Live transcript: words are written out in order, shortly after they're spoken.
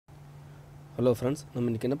Hello friends, நம்ம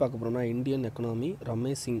இன்னைக்கு என்ன பார்க்க போறோம்னா இந்தியன் எக்கனாமி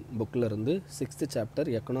ரமேஷ் சிங் புக்ல இருந்து 6th சாப்டர்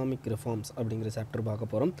எகனாமிக் ரிஃபார்ம்ஸ் அப்படிங்கிற சாப்டர்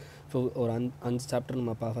பார்க்க போறோம். ஒரு 5 சாப்டர்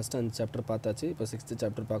நம்ம ஃபர்ஸ்ட் 5 சாப்டர் பார்த்தாச்சு. இப்போ 6th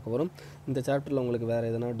சாப்டர் பார்க்க போறோம். இந்த சாப்டர்ல உங்களுக்கு வேற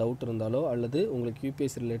எதனா டவுட் இருந்தாலோ அல்லது உங்களுக்கு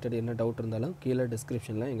UPSC ரிலேட்டட் என்ன டவுட் இருந்தாலும் கீழ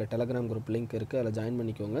டிஸ்கிரிப்ஷன்ல எங்க Telegram group லிங்க் இருக்கு. அதல ஜாயின்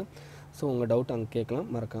பண்ணிக்கோங்க. சோ உங்க டவுட் அங்க கேட்கலாம்.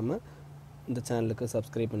 மறக்காம இந்த சேனலுக்கு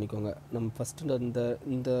Subscribe பண்ணிக்கோங்க. நம்ம ஃபர்ஸ்ட்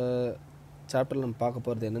இந்த சாப்டர்ல நம்ம பார்க்க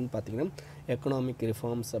போறது என்னன்னு பாத்தீங்கன்னா எகனாமிக்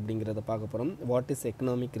ரிஃபார்ம்ஸ் அப்படிங்கறத பார்க்க போறோம். What is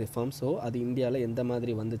economic reforms? So அது இந்தியால எந்த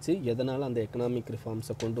மாதிரி வந்துச்சு, எதனால அந்த எகனாமிக்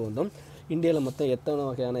ரிஃபார்ம்ஸை கொண்டு வந்தோம், இந்தியால மொத்தம் எத்தனை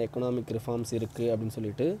வகையான எகனாமிக் ரிஃபார்ம்ஸ் இருக்கு அப்படினு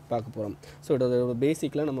சொல்லிட்டு பார்க்க போறோம். சோ இதோட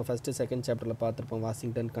பேசிக்ல நம்ம ஃபர்ஸ்ட் செகண்ட் சாப்டர்ல பார்த்திருப்போம்.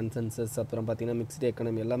 வாஷிங்டன் கன்சென்சஸ், அப்புறம் பாத்தீங்கன்னா மிக்ஸ்ட்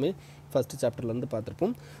எகனாமி எல்லாமே ஃபர்ஸ்ட் சாப்டர்ல இருந்து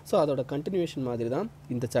பார்த்திருப்போம். சோ அதோட கண்டினியூஷன் மாதிரி தான்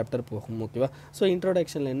இந்த சாப்டர் போகும். ஓகேவா? சோ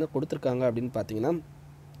இன்ட்ரோடக்ஷன்ல என்ன கொடுத்திருக்காங்க அப்படினு பாத்தீங்கன்னா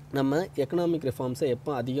நம்ம எகனாமிக் ரிஃபார்ம்ஸை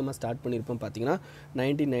எப்போ அதிகமாக ஸ்டார்ட் பண்ணியிருப்போம் பார்த்தீங்கன்னா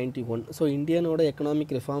 1991. ஸோ இந்தியனோட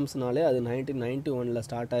எகனாமிக் ரிஃபார்ம்ஸ்னாலே அது 1991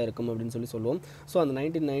 ஸ்டார்ட் ஆகிருக்கும் அப்படின்னு சொல்லுவோம். ஸோ அந்த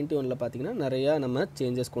 1991 பார்த்தீங்கன்னா நிறையா நம்ம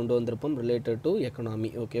சேஞ்சஸ் கொண்டு வந்திருப்போம் ரிலேட்டட் டு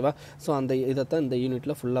எக்கனாமி. ஓகேவா? ஸோ அந்த இதைத்தான் இந்த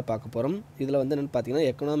யூனிட்டில் ஃபுல்லாக பார்க்க போகிறோம். இதில் வந்து என்னென்னு பார்த்தீங்கன்னா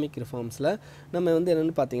எகனாமிக் ரிஃபார்ம்ஸில் நம்ம வந்து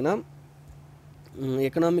என்னென்னு பார்த்தீங்கன்னா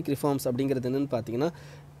எகனாமிக் ரிஃபார்ம்ஸ் அப்படிங்கிறது என்னென்னு பார்த்தீங்கன்னா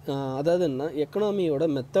அதாவது என்ன எக்கனாமியோட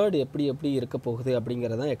மெத்தட் எப்படி இருக்க போகுது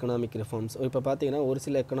அப்படிங்கிறது தான் எக்கனாமிக் ரிஃபார்ம்ஸ். இப்போ பார்த்தீங்கன்னா ஒரு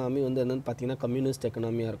சில எக்கனாமி வந்து என்னென்னு பார்த்தீங்கன்னா கம்யூனிஸ்ட்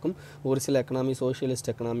எக்கனாமியாக இருக்கும், ஒரு சில எக்கனாமி சோஷியலிஸ்ட்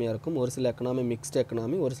எக்கனாமியாக இருக்கும், ஒரு சில எக்கனாமி மிக்ஸ்ட்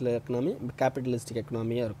எக்கனாமி, ஒரு சில எக்கனாமி கேபிட்டலிஸ்டிக்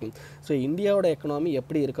எக்கனாமியாக இருக்கும். ஸோ இந்தியாவோட எக்கனாமி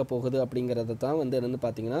எப்படி இருக்க போகுது அப்படிங்கிறத தான் வந்து என்னென்னு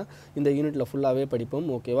பார்த்தீங்கன்னா இந்த யூனிட்டில் ஃபுல்லாகவே படிப்போம்.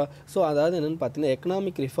 ஓகேவா? ஸோ அதாவது என்னென்னு பார்த்தீங்கன்னா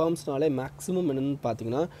எக்கனாமிக் ரிஃபார்ம்ஸ்னாலே மேக்ஸிமம் என்னென்னு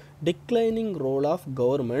பார்த்தீங்கன்னா டிக்ளைனிங் ரோல் ஆஃப்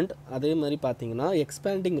கவர்மெண்ட், அதே மாதிரி பார்த்தீங்கன்னா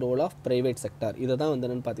expanding role of private sector, இதை தான் வந்து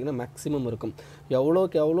என்னென்னு பார்த்தீங்கன்னா மேக்ஸிமம் இருக்கும்.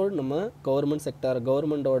 எவ்வளோக்கு எவ்வளோ நம்ம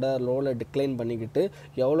கவர்மெண்டோட ரோலை டிக்ளைன் பண்ணிக்கிட்டு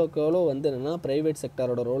எவ்வளோக்கு எவ்வளோ வந்து என்னென்னா ப்ரைவேட்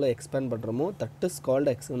செக்டாரோட ரோலை எக்ஸ்பேண்ட் பண்ணுறோமோ that is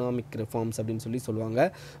called economic reforms அப்படின்னு சொல்லுவாங்க.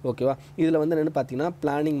 ஓகேவா? இதில் வந்து என்னென்னு பார்த்தீங்கன்னா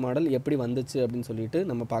பிளானிங் மாடல் எப்படி வந்துச்சு அப்படின்னு சொல்லிட்டு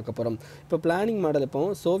நம்ம பார்க்க போகிறோம். இப்போ பிளானிங் மாடல் இப்போ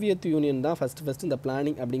சோவியத் யூனியன் தான் ஃபஸ்ட்டு இந்த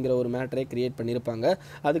பிளானிங் அப்படிங்கிற ஒரு மேட்டரை கிரியேட் பண்ணியிருப்பாங்க.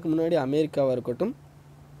 அதுக்கு முன்னாடி அமெரிக்காவாக இருக்கட்டும்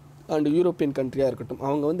அண்ட் யூரோப்பியன் கண்ட்ரியாக இருக்கட்டும்,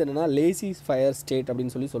 அவங்க வந்து என்னென்னா லேசி ஃபயர் ஸ்டேட்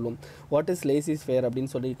அப்படின்னு சொல்லுவோம். வாட் இஸ் லேசி ஃபயர்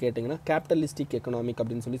அப்படின்னு சொல்லி கேட்டிங்கன்னா கேபிட்டலிஸ்டிக் எக்கனாமிக்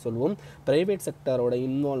அப்படின்னு சொல்லுவோம். ப்ரைவேட் செக்டாரோட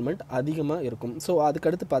இன்வால்மெண்ட் அதிகமாக இருக்கும். ஸோ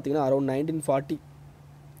அதுக்கடுத்து பார்த்தீங்கன்னா அரௌண்ட் 1940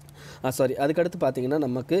 அதுக்கடுத்து பார்த்தீங்கன்னா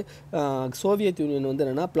நமக்கு சோவியத் யூனியன் வந்து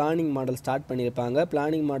என்னென்னா பிளானிங் மாடல் ஸ்டார்ட் பண்ணியிருப்பாங்க.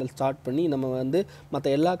 பிளானிங் மாடல் ஸ்டார்ட் பண்ணி நம்ம வந்து மற்ற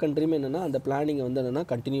எல்லா கண்ட்ரியுமே என்னென்னா அந்த பிளானிங்கை வந்து என்னென்னா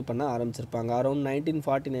கண்டினியூ பண்ண ஆரம்பிச்சிருப்பாங்க. அரௌண்ட்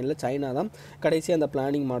 1949 சைனா தான் கடைசியாக அந்த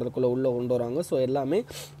பிளானிங் மாடலுக்குள்ளே உள்ளே கொண்டு வராங்க. ஸோ எல்லாமே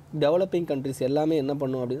டெவலப்பிங் கண்ட்ரிஸ் எல்லாமே என்ன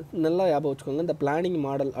பண்ணும் அப்படின்னு நல்லா ஞாபகம் வச்சுக்கோங்க. இந்த பிளானிங்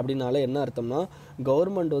மாடல் அப்படின்னால என்ன அர்த்தம்னா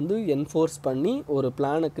கவர்மெண்ட் வந்து என்ஃபோர்ஸ் பண்ணி ஒரு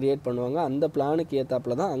பிளானை கிரியேட் பண்ணுவாங்க. அந்த பிளானுக்கு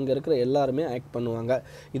ஏற்றாப்புல தான் அங்கே இருக்கிற எல்லாருமே ஆக்ட் பண்ணுவாங்க.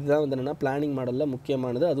 இதுதான் வந்து என்னென்னா பிளானிங் மாடலில்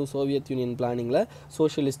முக்கியமானது. அதுவும் சோவியத் யூனியன் பிளானிங்கில்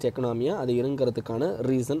சோஷியலிஸ்ட் எக்கனாமியாக அது இருங்கிறதுக்கான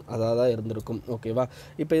ரீசன் அதாக தான் இருந்திருக்கும். ஓகேவா?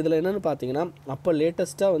 இப்போ இதில் என்னென்னு பார்த்தீங்கன்னா அப்போ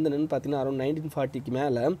லேட்டஸ்ட்டாக வந்து என்னென்னு பார்த்தீங்கன்னா அரௌண்ட் 1940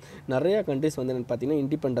 மேலே நிறையா கண்ட்ரிஸ் வந்து என்னென்னு பார்த்தீங்கன்னா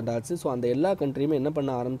இண்டிபெண்டன்ட் ஆச்சு. ஸோ அந்த எல்லா கண்ட்ரியுமே என்ன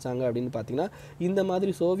பண்ண ஆரம்பித்தாங்க அப்படின்னு பார்த்தீங்கன்னா இந்த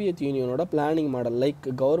மாதிரி சோவியத் யூனியனோட பிளானிங் மாடல் லைக்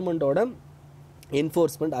கவர்மெண்டோட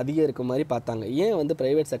என்ஃபோர்ஸ்மெண்ட் அதிகம் இருக்க மாதிரி பார்த்தாங்க. ஏன் வந்து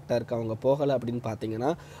ப்ரைவேட் செக்டருக்கு அவங்க போகலை அப்படின்னு பார்த்தீங்கன்னா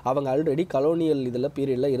அவங்க ஆல்ரெடி கலோனியல் இதில்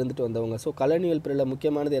பீரியடில் இருந்துட்டு வந்தவங்க. ஸோ கலோனியல் பீரியடில்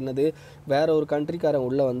முக்கியமானது என்னது, வேற ஒரு கண்ட்ரிக்காரன்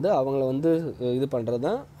உள்ளே வந்து அவங்கள வந்து இது பண்ணுறது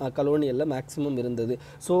தான் கலோனியலில் மேக்ஸிமம் இருந்தது.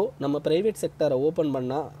 ஸோ நம்ம ப்ரைவேட் செக்டாரை ஓப்பன்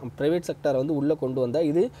பண்ணால் ப்ரைவேட் செக்டாரை வந்து உள்ளே கொண்டு வந்தால்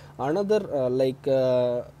இது அனதர் லைக்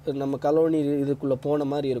நம்ம கலோனி இதுக்குள்ளே போன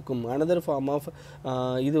மாதிரி இருக்கும், அனதர் ஃபார்ம் ஆஃப்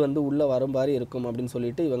இது வந்து உள்ளே வரும் மாதிரி இருக்கும் அப்படின்னு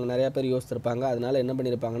சொல்லிட்டு இவங்க நிறையா பேர் யோசிச்சிருப்பாங்க. அதனால் என்ன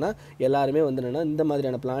பண்ணியிருப்பாங்கன்னா எல்லாருமே வந்து என்னென்னா இந்த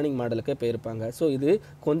மாதிரியான பிளானிங் மாடலுக்கு போயிருப்பாங்க. ஸோ இது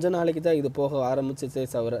கொஞ்ச நாளைக்கு தான் இது போக ஆரம்பிச்சிச்சே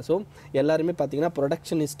தவிர ஸோ எல்லாருமே பார்த்தீங்கன்னா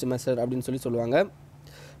ப்ரொடக்ஷனிஸ்ட் மெஷர் அப்படின்னு சொல்லுவாங்க.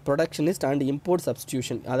 ப்ரொடக்ஷனிஸ்ட் அண்ட் இம்போர்ட்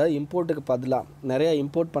சப்ஸ்டியூஷன், அதாவது இம்போர்ட்டுக்கு பதிலாக நிறையா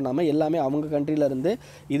இம்போர்ட் பண்ணாமல் எல்லாமே அவங்க கண்ட்ரியிலேருந்து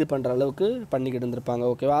இது பண்ணுற அளவுக்கு பண்ணிக்கிட்டு இருந்திருப்பாங்க.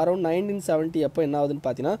 ஓகேவா? அரௌண்ட் 1970 அப்போ என்ன ஆகுதுன்னு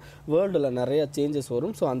பார்த்தீங்கன்னா வேர்ல்டில் நிறையா சேஞ்சஸ்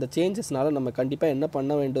வரும். ஸோ அந்த சேஞ்சஸ்னால நம்ம கண்டிப்பாக என்ன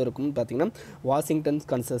பண்ண வேண்டி இருக்கும்னு பார்த்தீங்கன்னா வாஷிங்டன்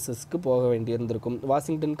கன்சென்சஸ்க்கு போக வேண்டி இருந்திருக்கும்.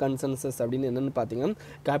 வாஷிங்டன் கன்சென்சஸ் அப்படின்னு என்னென்னு பார்த்தீங்கன்னா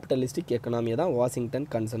கேபிட்டலிஸ்டிக் எக்கனாமியை தான் வாஷிங்டன்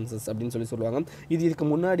கன்சென்சஸ் அப்படின்னு சொல்லுவாங்க. இதுக்கு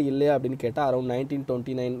முன்னாடி இல்லையா அப்படின்னு கேட்டால் அரௌண்ட்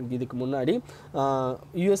 1929 இதுக்கு முன்னாடி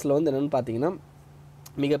யூஎஸில் வந்து என்னென்னு பார்த்தீங்கன்னா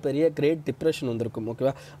மிகப்பெரிய கிரேட் டிப்ரெஷன் வந்திருக்கும்.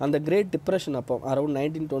 ஓகேவா? அந்த கிரேட் டிப்ரெஷன் அப்போ அரௌண்ட்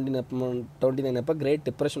 1929 அப்போ கிரேட்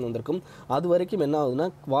டிப்ரெஷன் வந்திருக்கும். அது வரைக்கும் என்ன ஆகுதுன்னா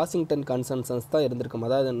வாஷிங்டன் கன்சென்சஸ் தான் இருந்திருக்கும்.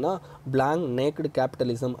 அதாவது என்ன பிளாங்க் நேக்டு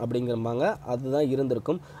கேபிட்டலிசம் அப்படிங்கிறப்பாங்க அதுதான்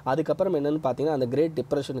இருந்திருக்கும். அதுக்கப்புறம் என்னென்னு பார்த்தீங்கன்னா அந்த கிரேட்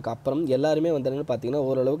டிப்ரெஷனுக்கு அப்புறம் எல்லாருமே வந்து என்னென்னு பார்த்தீங்கன்னா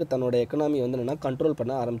ஓரளவுக்கு தன்னோட எக்கனாமி வந்து என்னென்னா கண்ட்ரோல்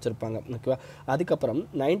பண்ண ஆரம்பிச்சிருப்பாங்க. ஓகேவா? அதுக்கப்புறம்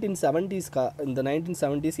 1970s இந்த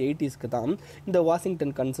 1970s 80s தான் இந்த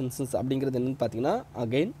வாஷிங்டன் கன்சென்சஸ் அப்படிங்கிறது என்னென்னு பார்த்தீங்கன்னா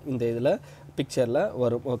அகைன் இந்த இதில் பிக்சரில்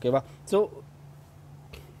வரும். ஓகேவா? ஸோ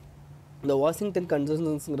இந்த வாஷிங்டன்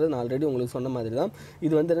கன்சென்சஸ்ங்கிறது நான் ஆல்ரெடி உங்களுக்கு சொன்ன மாதிரி தான்.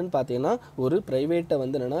 இது வந்து என்னென்னு பார்த்தீங்கன்னா ஒரு ப்ரைவேட்டை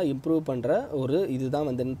வந்து என்னென்னா இம்ப்ரூவ் பண்ணுற ஒரு இதுதான்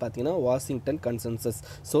வந்து என்னென்னு பார்த்தீங்கன்னா வாஷிங்டன் கன்சென்சஸ்.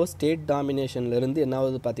 ஸோ ஸ்டேட் டாமினேஷன்லேருந்து என்ன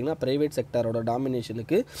ஆகுது பார்த்தீங்கன்னா ப்ரைவேட் செக்டரோட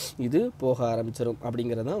டாமினேஷனுக்கு இது போக ஆரம்பிச்சிடும்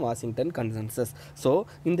அப்படிங்கிறது தான் வாஷிங்டன் கன்சென்சஸ். ஸோ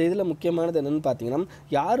இந்த இதில் முக்கியமானது என்னென்னு பார்த்தீங்கன்னா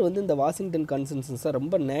யார் வந்து இந்த வாஷிங்டன் கன்சென்சஸை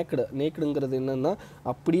ரொம்ப நேக்கடுங்கிறது என்னென்னா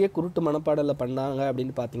அப்படியே குருட்டு மனப்பாடலில் பண்ணாங்க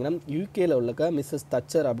அப்படின்னு பார்த்தீங்கன்னா யூகேல உள்ள மிஸ்ஸஸ்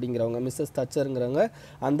தச்சர் அப்படிங்கிறவங்க, மிஸ்ஸஸ் தச்சருங்கிறவங்க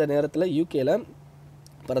அந்த நேரத்தில் யூகேல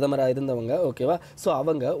பிரதமராக இருந்தவங்க. ஓகேவா? ஸோ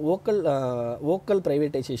அவங்க ஓக்கல்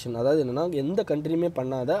ப்ரைவேட்டைசேஷன், அதாவது என்னென்னா எந்த கண்ட்ரியுமே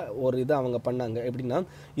பண்ணாத ஒரு இதை அவங்க பண்ணாங்க. எப்படின்னா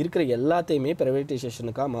இருக்கிற எல்லாத்தையுமே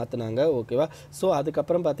ப்ரைவேட்டைசேஷனுக்காக மாற்றினாங்க. ஓகேவா? ஸோ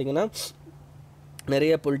அதுக்கப்புறம் பார்த்திங்கன்னா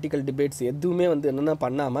நிறைய பொலிட்டிக்கல் டிபேட்ஸ் எதுவுமே வந்து என்னென்ன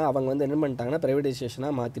பண்ணாமல் அவங்க வந்து என்ன பண்ணிட்டாங்கன்னா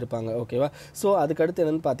ப்ரைவேட்டைசேஷனாக மாற்றிருப்பாங்க. ஓகேவா? ஸோ அதுக்கடுத்து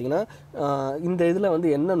என்னென்னு பார்த்தீங்கன்னா இந்த இதில் வந்து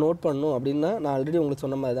என்ன நோட் பண்ணணும் அப்படின்னா நான் ஆல்ரெடி உங்களுக்கு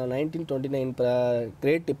சொன்ன மாதிரி தான் 1929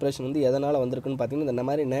 கிரேட் டிப்ரெஷன் வந்து எதனால் வந்திருக்குன்னு பார்த்தீங்கன்னா இந்த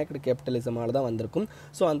மாதிரி நேக்கட் கேபிட்டலிசமால் தான் வந்திருக்கும்.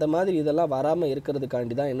 ஸோ அந்த மாதிரி இதெல்லாம் வராமல்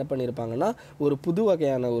இருக்கிறதுக்காண்டி தான் என்ன பண்ணியிருப்பாங்கன்னா ஒரு புது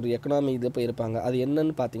வகையான ஒரு எக்கனாமி இது போயிருப்பாங்க. அது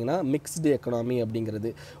என்னன்னு பார்த்தீங்கன்னா மிக்ஸ்டு எக்கனாமி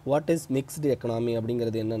அப்படிங்கிறது. வாட் இஸ் மிக்ஸ்டு எக்கனாமி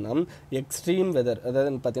அப்படிங்கிறது என்னென்னா எக்ஸ்ட்ரீம் வெதர்,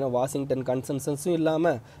 அதாவது பார்த்தீங்கன்னா வாஷிங்டன் கன்சென்சஸும்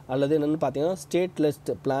இல்லாமல் அல்லது என்னென்னு பார்த்தீங்கன்னா ஸ்டேட்லெஸ்ட்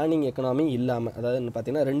பிளானிங் எக்கனாமி இல்லாமல், அதாவது என்ன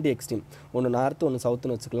பார்த்தீங்கன்னா 2 எக்ஸ்ட்ரீம், ஒன்று நார்த்து ஒன்று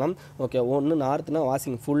சவுத்துன்னு வச்சுக்கலாம். ஓகே, ஒன்று நார்த்துனா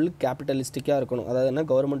ஃபுல் கேபிட்டலிஸ்டிக்காக இருக்கணும், அதாவது என்ன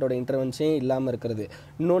கவர்மெண்ட்டோட இன்டர்வென்ஷனே இல்லாமல் இருக்கிறது.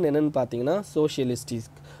 இன்னொன்று என்னென்னு பார்த்தீங்கன்னா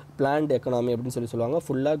சோஷியலிஸ்டிக் பிளான்ட் எக்கனாமி அப்படின்னு சொல்லுவாங்க,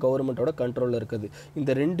 ஃபுல்லாக கவர்மெண்ட்டோட கண்ட்ரோலில் இருக்குது.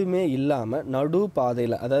 இந்த ரெண்டுமே இல்லாமல் நடு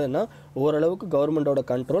பாதையில், அதாவது என்ன ஓரளவுக்கு கவர்மெண்ட்டோட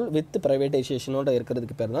கண்ட்ரோல் வித் ப்ரைவேட்டைசேஷனோட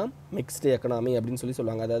இருக்கிறதுக்கு பேர் தான் மிக்ஸ்டு எக்கனாமி அப்படின்னு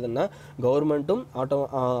சொல்லுவாங்க. அதாவது என்ன கவர்மெண்ட்டும்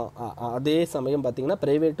அதே சமயம் பார்த்திங்கன்னா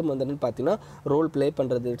ப்ரைவேட்டும் வந்து பார்த்தீங்கன்னா ரோல் ப்ளே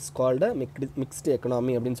பண்ணுறது. இட்ஸ் கால்டு மிக்ஸ்டு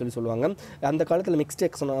எக்கனாமி அப்படின்னு சொல்லுவாங்க. அந்த காலத்தில் மிக்ஸ்டு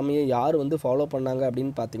எக்கனாமியை யார் வந்து ஃபாலோ பண்ணாங்க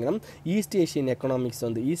அப்படின்னு பார்த்தீங்கன்னா ஈஸ்ட் ஏஷியன் எக்கனாமிக்ஸ்.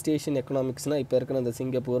 வந்து ஈஸ்ட் ஏஷியன் எக்கனாமிக்ஸ்னால் இப்போ இருக்கிற இந்த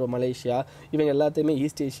சிங்கப்பூர், மலேசியா இவங்க எல்லாத்தையுமே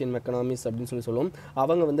ஈஸ்ட் ஏஷியன் எக்கனாமிக்ஸ் அப்படின்னு சொல்லுவோம்.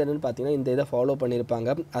 அவங்க வந்து என்னென்னு பார்த்தீங்கன்னா இந்த இதை ஃபாலோ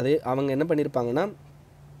பண்ணியிருப்பாங்க. அதே அவங்க என்ன பண்ணியிருப்பாங்கன்னா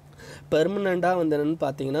பெர்மனண்ட்டாக வந்து என்னென்னு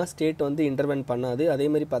பார்த்தீங்கன்னா ஸ்டேட் வந்து இன்டர்வென்ட் பண்ணாது.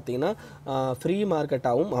 அதேமாதிரி பார்த்தீங்கன்னா ஃப்ரீ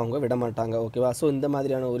மார்க்கெட்டாகவும் அவங்க விட மாட்டாங்க. ஓகேவா? ஸோ இந்த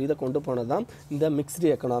மாதிரியான ஒரு இதை கொண்டு போனது தான் இந்த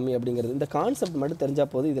மிக்ஸ்டு எக்கனாமி அப்படிங்கிறது. இந்த கான்செப்ட் மட்டும்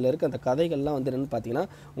தெரிஞ்சால் போது. இதில் இருக்க அந்த கதைகள்லாம் வந்து என்னென்னு பார்த்தீங்கன்னா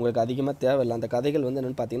உங்களுக்கு அதிகமாக தேவையில்லை. அந்த கதைகள் வந்து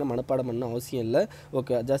என்னென்னு பார்த்தீங்கன்னா மனப்பாடம் பண்ண அவசியம் இல்லை.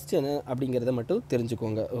 ஓகே, ஜஸ்ட் என்ன அப்படிங்கிறத மட்டும்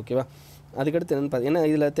தெரிஞ்சுக்கோங்க. ஓகேவா? அதுக்கடுத்து என்னென்னு பார்த்தீங்கன்னா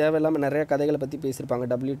இதில் தேவையில்லாமல் நிறையா கதைகளை பற்றி பேசியிருப்பாங்க.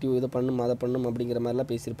 WTO இதை பண்ணும் அதை பண்ணும் அப்படிங்கிற மாதிரிலாம்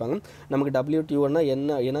பேசியிருப்பாங்க. நமக்கு WTOன்னா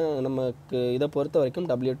என்ன, ஏன்னா நமக்கு இதை பொறுத்த வரைக்கும்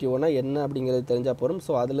WTOன்னா என்ன அப்படிங்கிறது தெரிஞ்சால் போதும்.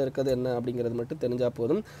 ஸோ அதில் இருக்கிறது என்ன அப்படிங்கிறது மட்டும் தெரிஞ்சால்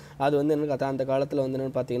போதும். அது வந்து என்ன அந்த காலத்தில் வந்து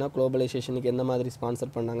என்னென்னு பார்த்தீங்கன்னா குளோபலைசேஷனுக்கு என்ன மாதிரி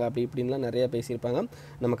ஸ்பான்சர் பண்ணாங்க அப்படி இப்படின்லாம் நிறையா பேசியிருப்பாங்க.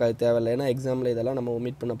 நமக்கு அது தேவையில்லை. ஏன்னா எக்ஸாமில் இதெல்லாம் நம்ம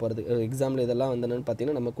ஒமிட் பண்ண போகிறது, எக்ஸாமில் இதெல்லாம் வந்து என்னென்னு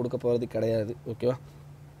பார்த்தீங்கன்னா நம்ம கொடுக்க போகிறது கிடையாது. ஓகேவா?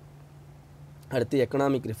 அடுத்து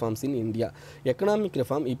economic reforms in India. Economic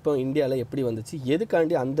reform இப்போ இந்தியாவில் எப்படி வந்துச்சு,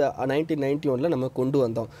 எதுக்காண்டி அந்த 1991 நம்ம கொண்டு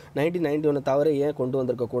வந்தோம், 1991 தவிர ஏன் கொண்டு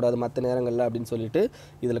வந்திருக்கக்கூடாது மற்ற நேரங்களில் அப்படின்னு சொல்லிட்டு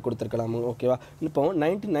இதில் கொடுத்துருக்கலாமா? ஓகேவா? இப்போ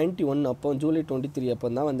 1991 அப்போ ஜூலை 23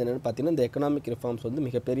 அப்போ தான் வந்து என்னென்னு பார்த்தீங்கன்னா இந்த எக்கனாமிக் ரிஃபார்ம்ஸ் வந்து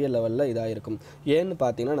மிகப்பெரிய லெவலில் இதாக இருக்கும். ஏன்னு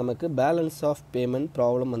பார்த்தீங்கன்னா நமக்கு பேலன்ஸ் ஆஃப் பேமெண்ட்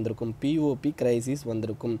ப்ராப்ளம் வந்திருக்கும், பிஓபி கிரைசிஸ்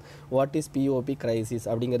வந்திருக்கும். வாட் இஸ் பிஓபி கிரைசிஸ்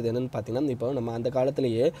அப்படிங்கிறது என்னென்னு பார்த்தீங்கன்னா இப்போ நம்ம அந்த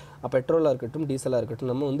காலத்திலேயே பெட்ரோலாக இருக்கட்டும் டீசலாக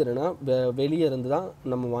இருக்கட்டும் நம்ம வந்து என்னென்னா வெளியே இருந்து தான்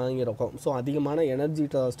நம்ம வாங்கியிருக்கோம். ஸோ அதிகமான எனர்ஜி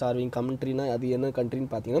ஸ்டார்விங் கண்ட்ரினா அது என்ன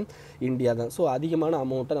கண்ட்ரின்னு பார்த்தீங்கன்னா இந்தியா தான். ஸோ அதிகமான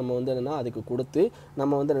அமௌண்ட்டை நம்ம வந்து என்னென்னா அதுக்கு கொடுத்து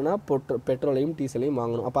நம்ம வந்து என்னென்னா பெட்ரோலையும் டீசலையும்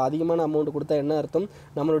வாங்கணும். அப்போ அதிகமான அமௌண்ட் கொடுத்தா என்ன அர்த்தம்,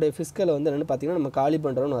 நம்மளுடைய ஃபிஸ்கலை வந்து என்னென்னு பார்த்தீங்கன்னா நம்ம காலி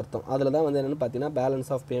பண்ணுறோன்னு அர்த்தம். அதில் தான் வந்து என்னென்னு பார்த்தீங்கன்னா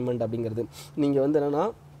பேலன்ஸ் ஆஃப் பேமெண்ட் அப்படிங்கிறது. நீங்கள் வந்து என்னென்னா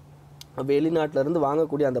வெளிநாட்டிலேருந்து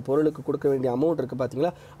வாங்கக்கூடிய அந்த பொருளுக்கு கொடுக்க வேண்டிய அமௌண்ட் இருக்குது பார்த்தீங்களா,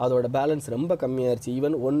 அதோட பேலன்ஸ் ரொம்ப கம்மியாயிருச்சு.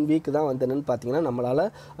 ஈவன் 1 வீக் தான் வந்து என்னென்னு பார்த்தீங்கன்னா நம்மளால்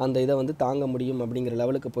அந்த இதை வந்து தாங்க முடியும் அப்படிங்கிற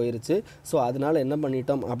லெவலுக்கு போயிருச்சு. ஸோ அதனால் என்ன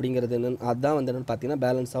பண்ணிட்டோம் அப்படிங்கிறது என்னென்னு அதுதான் வந்து என்னென்னு பார்த்தீங்கன்னா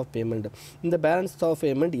பேலன்ஸ் ஆஃப் பேமெண்ட். இந்த பேலன்ஸ் ஆஃப்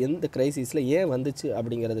பேமெண்ட் எந்த கிரைசிஸில் ஏன் வந்துச்சு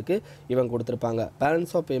அப்படிங்கிறதுக்கு இவங்க கொடுத்துருப்பாங்க.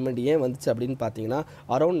 பேலன்ஸ் ஆஃப் பேமெண்ட் ஏன் வந்துச்சு அப்படின்னு பார்த்தீங்கன்னா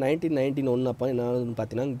அரௌண்ட் 1991 அப்போ என்ன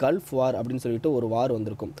பார்த்தீங்கன்னா கல்ஃப் வார் அப்படின்னு சொல்லிட்டு ஒரு வார்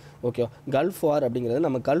வந்திருக்கும். ஓகே, கல்ஃப் வார் அப்படிங்கிறது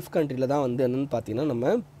நம்ம கல்ஃப் கண்ட்ரியில் தான் வந்து என்னென்னு பார்த்தீங்கன்னா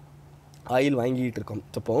நம்ம ஆயில் வாங்கிட்டு இருக்கோம்.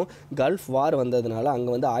 இப்போ கல்ஃப் வார் வந்ததுனால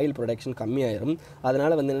அங்கே வந்து ஆயில் ப்ரொடக்ஷன் கம்மியாயிரும்.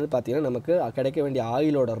 அதனால் வந்து என்னென்னு பார்த்தீங்கன்னா நமக்கு கிடைக்க வேண்டிய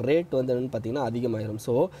ஆயிலோட ரேட் வந்து என்னென்னு பார்த்தீங்கன்னா அதிகமாயிரும்.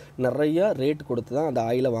 ஸோ நிறையா ரேட் கொடுத்து தான் அந்த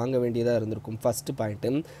ஆயிலை வாங்க வேண்டியதாக இருந்திருக்கும். First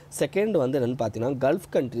point. செகண்ட் வந்து என்னென்னு பார்த்தீங்கன்னா கல்ஃப்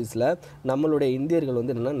கண்ட்ரீஸில் நம்மளுடைய இந்தியர்கள்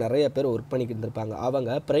வந்து என்னென்னா நிறைய பேர் ஒர்க் பண்ணிக்கிட்டு இருந்திருப்பாங்க.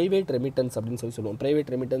 அவங்க ப்ரைவேட் ரெமிட்டன்ஸ் அப்படின்னு சொல்லுவோம்.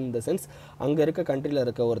 ப்ரைவேட் ரெமிட்டன்ஸ் இந்த சென்ஸ் அங்கே இருக்க கண்ட்ரியில்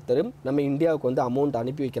இருக்க ஒருத்தர் நம்ம இந்தியாவுக்கு வந்து அமௌண்ட்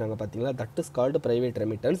அனுப்பி வைக்கிறாங்க பார்த்தீங்களா, that is called private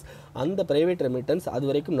remittance. அந்த ப்ரைவேட் ரெமிட்டன்ஸ் அது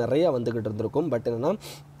வரைக்கும் நிறையா வந்துக்கிட்டு இருந்திருக்கும். பட் என்னன்னா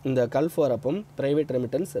இந்த கல்ஃப் வார் அப்போ பிரைவேட்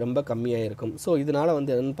ரெமிட்டன்ஸ் ரொம்ப கம்மியாக இருக்கும். ஸோ இதனால்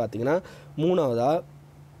வந்து என்னென்னு பார்த்தீங்கன்னா மூணாவதாக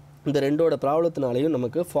இந்த ரெண்டோட ப்ராப்ளத்தினாலையும்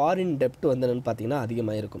நமக்கு ஃபாரின் டெப்ட் வந்து என்னென்னு பார்த்தீங்கன்னா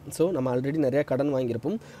அதிகமாக இருக்கும். ஸோ நம்ம ஆல்ரெடி நிறையா கடன்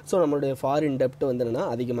வாங்கியிருப்போம். ஸோ நம்மளுடைய ஃபாரின் டெப்ட் வந்து என்னென்னா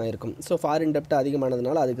அதிகமாக இருக்கும். ஸோ ஃபாரின் டெப்ட்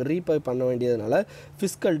அதிகமானதுனால அதுக்கு ரீபே பண்ண வேண்டியதுனால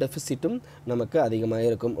ஃபிஸ்கல் டெஃபிசிட்டும் நமக்கு அதிகமாக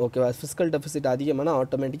இருக்கும். ஓகேவா? ஃபிஸ்கல் டெஃபிசிட் அதிகமான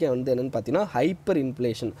ஆட்டோமேட்டிக்காக வந்து என்னென்னு பார்த்தீங்கன்னா ஹைப்பர்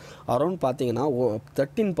இன்ஃப்ளேஷன் அரௌண்ட் பார்த்தீங்கன்னா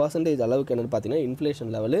 13% அளவுக்கு என்னென்னு பார்த்தீங்கன்னா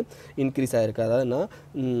இன்ஃப்ளேஷன் லெவலு இன்க்ரீஸ் ஆகிருக்கு. அதாவதுனா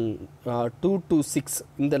 2 to 6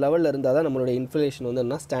 இந்த லெவலில் இருந்தால் தான் நம்மளுடைய இன்ஃப்ளேஷன் வந்து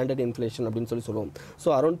என்ன ஸ்டாண்டர்ட் இன்ஃப்ளேஷன் அப்படின்னு சொல்லுவோம். ஸோ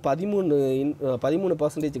அரௌண்ட்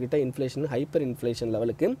 13% கிட்ட இன்ஃப்ளேஷன் ஹைப்பர் இன்ஃப்ளேஷன்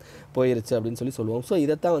லெவலுக்கு போயிருச்சு அப்படின்னு சொல்லுவோம். ஸோ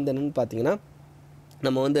இதைத்தான் வந்து என்னென்னு பார்த்தீங்கன்னா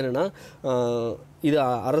நம்ம வந்து என்னென்னா இது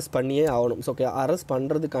அரெஸ்ட் பண்ணியே ஆகணும். ஸோ ஓகே, அரெஸ்ட்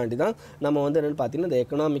பண்ணுறதுக்காண்டி தான் நம்ம வந்து என்னென்னு பார்த்தீங்கன்னா இந்த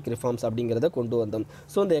எக்கனாமிக் ரிஃபார்ம்ஸ் அப்படிங்கிறத கொண்டு வந்தோம்.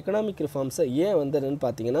 ஸோ இந்த எக்கனாமிக் ரிஃபார்ம்ஸை ஏன் வந்து என்னென்னு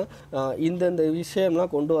பார்த்தீங்கன்னா இந்த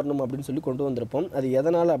விஷயம்லாம் கொண்டு வரணும் அப்படின்னு கொண்டு வந்திருப்போம். அது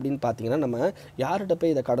எதனால் அப்படின்னு பார்த்தீங்கன்னா நம்ம யார்கிட்ட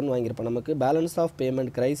போய் இதை கடன் வாங்கியிருப்போம். நமக்கு பேலன்ஸ் ஆஃப்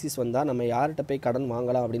பேமெண்ட் கிரைசிஸ் வந்தால் நம்ம யார்கிட்ட போய் கடன்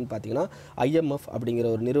வாங்கலாம் அப்படின்னு பார்த்தீங்கன்னா IMF அப்படிங்கிற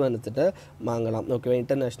ஒரு நிறுவனத்திட்ட வாங்கலாம். ஓகேவா?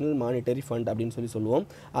 இன்டர்நேஷ்னல் மானிட்டரி ஃபண்ட் அப்படின்னு சொல்லுவோம்.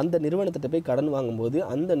 அந்த நிறுவனத்திட்ட போய் கடன் வாங்கும்போது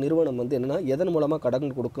அந்த நிறுவனம் வந்து என்னென்னா எதன் மூலமாக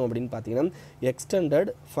கடன் கொடுக்கும் அப்படின்னு பார்த்தீங்கன்னா எக்ஸ்டெண்டட்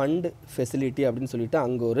ஃபண்ட் ஃபெசிலிட்டி அப்படின்னு சொல்லிட்டு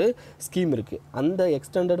அங்கே ஒரு ஸ்கீம் இருக்குது. அந்த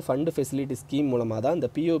எக்ஸ்டெண்டட் ஃபண்ட் ஃபெசிலிட்டி ஸ்கீம் மூலமாக தான் இந்த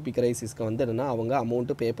POP கிரைசிஸ்க்கு வந்து என்னென்னா அவங்க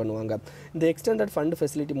அமௌண்ட்டு பே பண்ணுவாங்க. இந்த எக்ஸ்டெண்டட் ஃபண்ட்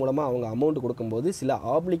ஃபெசிலிட்டி மூலமாக அவங்க அமௌண்ட் கொடுக்கும்போது சில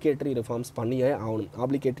ஆப்ளிகேட்டரி ரிஃபார்ம்ஸ் பண்ணியே ஆகணும்.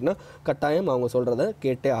 ஆப்ளிகேட்டரினா கட்டாயம் அவங்க சொல்கிறத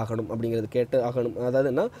கேட்டே ஆகணும் அப்படிங்கிறது கேட்டு ஆகணும்.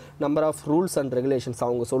 அதாவதுன்னா number of rules and regulations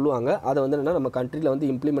அவங்க சொல்லுவாங்க. அதை வந்து என்னென்னா நம்ம கண்ட்ரியில் வந்து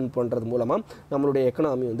இம்ப்ளிமெண்ட் பண்ணுறது மூலமாக நம்மளுடைய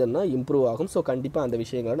எக்கனாமி வந்து என்ன இம்ப்ரூவ் ஆகும். ஸோ கண்டிப்பாக அந்த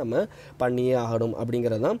விஷயங்களை நம்ம பண்ணியே ஆகணும்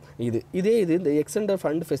அப்படிங்கிறது தான் இது இந்த எக்ஸ்டெண்டட்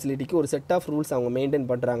ஃபண்ட் ஃபெசிலிட்டிக்கு ஒரு செட் ஆஃப் ரூல்ஸ் அவங்க மெயின்டைன்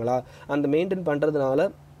பண்ணுறாங்களா, அந்த மெயின்டைன் பண்ணுறதுனால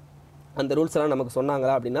அந்த ரூல்ஸ் எல்லாம் நமக்கு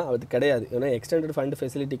சொன்னாங்களா அப்படின்னா அது கிடையாது. ஏன்னா எக்ஸ்டெண்டட் ஃபண்ட்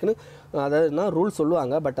ஃபெசிலிட்டிக்குன்னு அதாவதுனா ரூல்ஸ்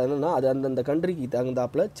சொல்லுவாங்க. பட் என்னென்னா அது அந்தந்த கண்ட்ரிக்கு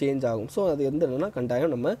தகுந்தாப்பில் சேஞ்ச் ஆகும். ஸோ அது வந்து என்னென்னா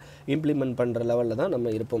கண்டாயம் நம்ம இம்ப்ளிமெண்ட் பண்ணுற லெவலில் தான்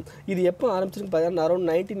நம்ம இருப்போம். இது எப்போ ஆரம்பிச்சிருக்கு பார்த்தீங்கன்னா அரௌண்ட்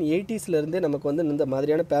 1980s நமக்கு வந்து இந்த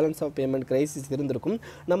மாதிரியான பேலன்ஸ் ஆஃப் பேமெண்ட் கிரைசிஸ் இருந்திருக்கும்.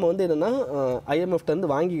 நம்ம வந்து என்னென்னா IMF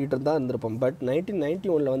வாங்கிக்கிட்டு தான் இருந்திருப்போம். பட்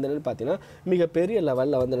 1991 வந்து என்னென்னு பார்த்தீங்கன்னா மிகப்பெரிய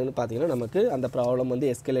லெவலில் வந்து என்னென்னு பார்த்தீங்கன்னா நமக்கு அந்த ப்ராப்ளம்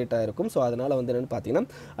வந்து எஸ்கலேட் ஆகிருக்கும். ஸோ அதனால் வந்து என்னென்னு பார்த்தீங்கன்னா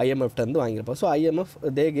IMF வாங்கியிருப்போம். So IMF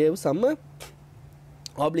they gave some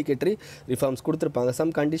obligatory reforms கொடுத்துருப்பாங்க. சம்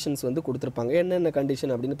கண்டிஷன்ஸ் வந்து கொடுத்துருப்பாங்க. என்னென்ன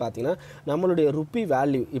கண்டிஷன் அப்படின்னு பார்த்தீங்கன்னா நம்மளுடைய ருப்பி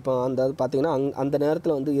வேல்யூ இப்போ அந்த பார்த்தீங்கன்னா அந்த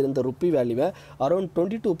நேரத்தில் வந்து இருந்த ருப்பி வேல்யூவை அரௌண்ட்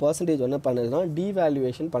 22% என்ன பண்ணுதுன்னா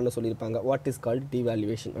டீவேல்யூவேஷன் பண்ண சொல்லியிருப்பாங்க. வாட் இஸ் கால்டு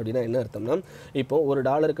டீவேல்யூவேஷன் அப்படின்னா என்ன அர்த்தம்னா இப்போ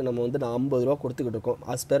 $1 நம்ம வந்து நான் 50 ரூபா கொடுத்துக்கிட்டு இருக்கோம்.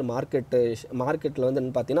 ஆஸ் பெர் மார்க்கெட்டில் வந்து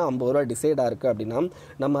என்ன பார்த்தீங்கன்னா 50 ரூபா டிசைடாக இருக்குது அப்படின்னா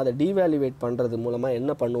நம்ம அதை டீவேல்யூவேட் பண்ணுறது மூலமாக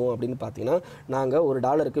என்ன பண்ணுவோம் அப்படின்னு பார்த்தீங்கன்னா நாங்கள்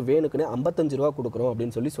 $1 வேணுக்குன்னே 55 ரூபா கொடுக்குறோம்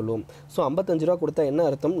அப்படின்னு சொல்லுவோம். ஸோ 55 ரூபா கொடுத்தா என்ன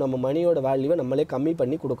அர்த்தம், நம்ம மணியோட வேல்யூவை நம்மளே கம்மி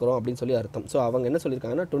பண்ணி கொடுக்குறோம் அப்படின்னு சொல்லி அர்த்தம். ஸோ அவங்க என்ன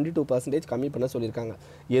சொல்லியிருக்காங்கன்னா 22% கம்மி பண்ண சொல்லியிருக்காங்க.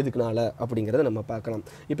 எதுக்குனால அப்படிங்கிறத நம்ம பார்க்கலாம்.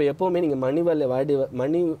 இப்போ எப்போவுமே நீங்கள்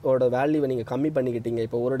மணியோட வேல்யூவை நீங்கள் கம்மி பண்ணிக்கிட்டீங்க.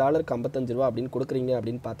 இப்போ $1 55 ரூபா அப்படின்னு கொடுக்குறீங்க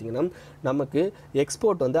அப்படின்னு பார்த்தீங்கன்னா நமக்கு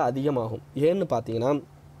எக்ஸ்போர்ட் வந்து அதிகமாகும். ஏன்னு பார்த்தீங்கன்னா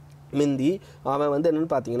மிந்தி அவன் வந்து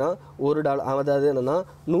என்னென்னு பார்த்தீங்கன்னா $1 அதாவது என்னென்னா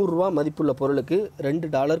 100 ரூபா மதிப்புள்ள பொருளுக்கு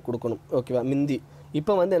 $2 கொடுக்கணும். ஓகேவா? மிந்தி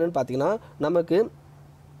இப்போ வந்து என்னென்னு பார்த்தீங்கன்னா நமக்கு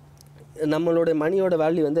நம்மளோட மணியோட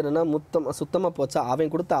வேல்யூ வந்து என்னென்னா சுத்தமாக போச்சா. அவன்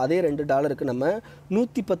கொடுத்த அதே $2 நம்ம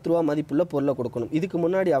 110 ரூபா மதிப்புள்ள பொருளை கொடுக்கணும். இதுக்கு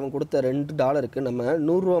முன்னாடி அவன் கொடுத்த $2 நம்ம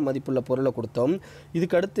 100 ரூபா மதிப்புள்ள பொருளை கொடுத்தோம்.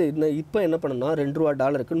 இதுக்கடுத்து இப்போ என்ன பண்ணணும்னா $2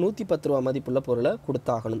 110 ரூபா மதிப்புள்ள பொருளை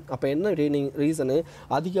கொடுத்தாகணும். அப்போ என்ன ரீசனு,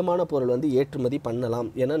 அதிகமான பொருள் வந்து ஏற்றுமதி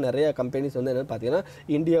பண்ணலாம். ஏன்னா நிறைய கம்பெனிஸ் வந்து என்னென்னு பார்த்தீங்கன்னா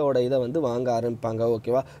இந்தியாவோட இதை வந்து வாங்க ஆரம்பிப்பாங்க.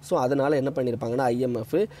 ஓகேவா? ஸோ அதனால் என்ன பண்ணியிருப்பாங்கன்னா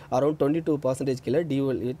IMF அரௌண்ட் 22% கீழே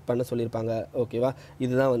டீவேல்யூட் பண்ண சொல்லியிருப்பாங்க. ஓகேவா?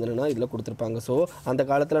 இதுதான் வந்து என்னென்னா இதில் கொடுத்துருப்பாங்க. ஸோ அந்த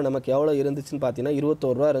காலத்தில் நமக்கு எவ்வளோ இருந்துச்சுன்னு பார்த்தீங்கன்னா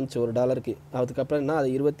 21 ரூபா இருந்துச்சு $1. அதுக்கப்புறம் என்ன அது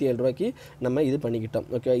 27 ரூபாய்க்கு நம்ம இது பண்ணிக்கிட்டோம்.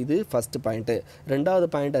 ஓகே, இது ஃபஸ்ட்டு பாயிண்ட்டு. ரெண்டாவது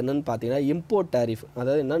பாயிண்ட் என்னென்னு பார்த்தீங்கன்னா இம்போர்ட் டேரிஃப்.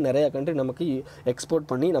 அதாவது என்ன, நிறையா கண்ட்ரி நமக்கு எக்ஸ்போர்ட்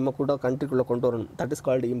பண்ணி நம்ம கூட கண்ட்ரிக்குள்ளே கொண்டு வரணும். That is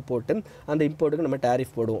called import. அந்த இம்போர்ட்டுக்கு நம்ம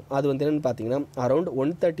டேரிஃப் போடுவோம். அது வந்து என்னென்னு பார்த்தீங்கன்னா அரௌண்ட்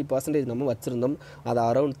 130% நம்ம வச்சுருந்தோம். அதை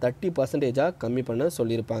அரௌண்ட் 30% கம்மி பண்ண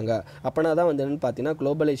சொல்லியிருப்பாங்க. அப்போனா தான் வந்து என்னென்னு பார்த்தீங்கன்னா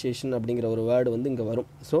குளோபலைசேஷன் அப்படிங்கிற ஒரு வேர்டு வந்து இங்கே வரும்.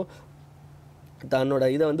 ஸோ தன்னோட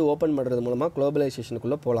இதை வந்து ஓப்பன் பண்ணுறது மூலமாக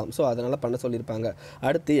குளோபலைசேஷனுக்குள்ளே போகலாம். ஸோ அதனால் பண்ண சொல்லியிருப்பாங்க.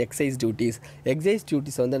 அடுத்து எக்ஸைஸ்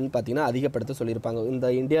டியூட்டிஸ் வந்து என்னென்னு பார்த்தீங்கன்னா அதிகப்படுத்த சொல்லியிருப்பாங்க. இந்த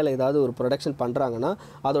இந்தியாவில் ஏதாவது ஒரு ப்ரொடக்ஷன் பண்ணுறாங்கன்னா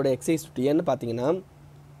அதோட எக்ஸைஸ் டியூட்டி என்ன பார்த்தீங்கன்னா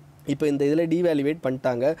இப்போ இந்த இதில் டீவேல்யூவேட்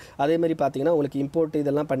பண்ணிட்டாங்க. அதேமாதிரி பார்த்தீங்கன்னா உங்களுக்கு இம்போர்ட்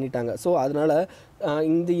இதெல்லாம் பண்ணிட்டாங்க. ஸோ அதனால்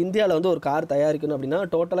இந்த இந்தியாவில் வந்து ஒரு கார் தயாரிக்கணும் அப்படின்னா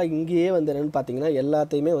டோட்டலாக இங்கேயே வந்து என்னென்னு பார்த்தீங்கன்னா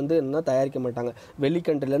எல்லாத்தையுமே வந்து என்ன தயாரிக்க மாட்டாங்க, வெளி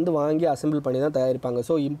கண்ட்ரிலேருந்து வாங்கி அசெம்பிள் பண்ணி தான் தயாரிப்பாங்க.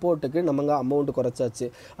 So இம்போர்ட்டுக்கு நமங்க amount குறைச்சாச்சு.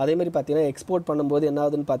 அதேமாதிரி பார்த்தீங்கன்னா எக்ஸ்போர்ட் பண்ணும்போது என்ன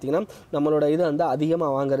ஆகுதுன்னு பார்த்தீங்கன்னா நம்மளோட இது வந்து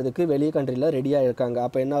அதிகமாக வாங்குறதுக்கு வெளியே கண்ட்ரியில் ரெடியாக இருக்காங்க.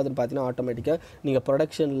 அப்போ என்ன ஆகுதுன்னு பார்த்தீங்கன்னா ஆட்டோமேட்டிக்காக நீங்கள்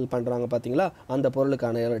ப்ரொடக்ஷன் பண்ணுறாங்க பார்த்தீங்களா, அந்த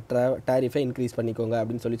பொருளுக்கான டேரிஃபை இன்க்ரீஸ் பண்ணிக்கோங்க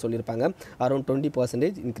அப்படின்னு சொல்லியிருப்பாங்க. அரௌண்ட்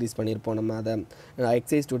 20% இன்க்ரீஸ் பண்ணியிருப்போம். நம்ம அதை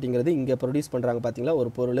எக்ஸைஸ் டியூட்டிங்கிறது இங்கே ப்ரொடியூஸ் பண்ணுறாங்க பார்த்தீங்களா ஒரு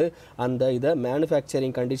பொருள், அந்த இதை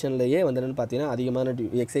மேனுஃபேக்சரிங் கண்டிஷன்லேயே வந்து என்னென்னு பார்த்தீங்கன்னா அதிகமான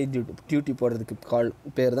எக்ஸைஸ் டியூட்டி போடுறதுக்கு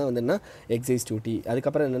பேர் தான் வந்து என்ன எக்ஸைஸ் டியூட்டி.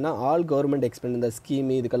 அதுக்கப்புறம் என்னென்னா ஆல் கவர்மெண்ட் எக்ஸ்பெண்ட் இந்த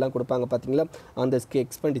ஸ்கீம் இதுக்கெல்லாம் கொடுப்பாங்க பார்த்தீங்களா, அந்த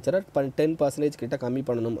எக்ஸ்பெண்டிச்சரை 10% கிட்ட கம்மி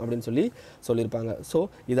பண்ணணும் அப்படின்னு சொல்லியிருப்பாங்க. ஸோ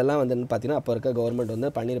இதெல்லாம் வந்து என்ன பார்த்தீங்கன்னா அப்போ இருக்க கவர்மெண்ட்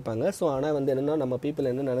வந்து பண்ணியிருப்பாங்க. ஸோ ஆனால் வந்து என்னென்னா நம்ம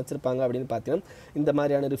பீப்புள் என்ன நினச்சிருப்பாங்க அப்படின்னு பார்த்தீங்கன்னா இந்த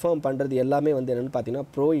மாதிரியான ரிஃபார்ம் பண்ணுறது எல்லாமே வந்து என்னென்னு பார்த்தீங்கன்னா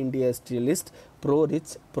bro industrialist, bro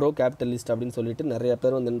rich, bro capitalist அப்படின்னு சொல்லிட்டு நிறைய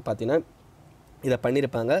பேர் வந்து பார்த்தீங்கன்னா இதை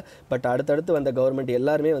பண்ணியிருப்பாங்க. பட் அடுத்தடுத்து வந்த கவர்மெண்ட்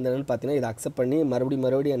எல்லாருமே வந்து என்னென்னு பார்த்தீங்கன்னா இதை அக்செப்ட் பண்ணி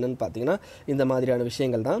மறுபடியும் என்னென்னு பார்த்தீங்கன்னா இந்த மாதிரியான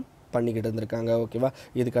விஷயங்கள் தான் பண்ணிக்கிட்டு இருந்திருக்காங்க. ஓகேவா,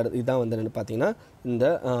 இதுதான் வந்து என்னென்னு பார்த்தீங்கன்னா இந்த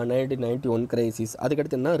 1991 கிரைசிஸ்.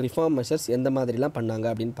 அதுக்கடுத்து என்ன ரிஃபார்ம் மெஷர்ஸ் எந்த மாதிரிலாம் பண்ணாங்க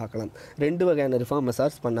அப்படின்னு பார்க்கலாம். 2 வகையான ரிஃபார்ம்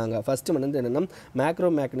மெஷர்ஸ் பண்ணாங்க. ஃபஸ்ட்டு வந்து என்னென்னா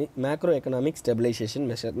macro economic stabilisation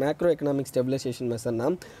measure. Macro economic stabilisation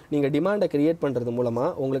மெஷர்னால் நீங்கள் டிமாண்டை கிரியேட் பண்ணுறது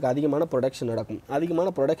மூலமாக உங்களுக்கு அதிகமான ப்ரொடக்ஷன் நடக்கும். அதிகமான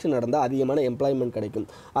ப்ரொடக்ஷன் நடந்தால் அதிகமான எம்ப்ளாய்மெண்ட் கிடைக்கும்.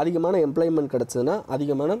 அதிகமான எம்ப்ளாய்மெண்ட் கிடச்சதுன்னா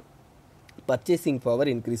அதிகமான பர்ச்சேசிங் பவர்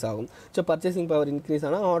இன்க்ரீஸ் ஆகும். ஸோ பர்ச்சேசிங் பவர் இன்க்ரீஸ்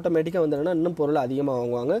ஆனால் ஆட்டோமேட்டிக்காக வந்து என்னென்னா இன்னும் பொருள் அதிகமாக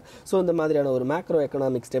வாங்குவாங்க. ஸோ இந்த மாதிரியான ஒரு மேக்ரோ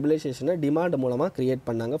எக்கனாமிக் ஸ்டெபிலைசேஷனை டிமாண்ட் மூலமாக க்ரியேட்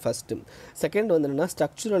பண்ணாங்க ஃபஸ்ட்டு. செகண்ட் வந்து என்னென்னா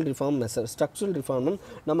ஸ்ட்ரக்சுரல் ரிஃபார்ம் மெஷர். ஸ்ட்ரக்சுரல் ரிஃபார்மும்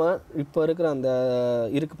நம்ம இப்போ இருக்கிற அந்த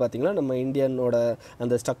இருக்குது பார்த்திங்கன்னா நம்ம இந்தியனோட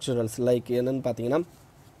அந்த ஸ்ட்ரக்சுரல்ஸ் லைக் என்னென்னு பார்த்தீங்கன்னா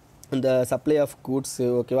இந்த சப்ளை ஆஃப் கூட்ஸு,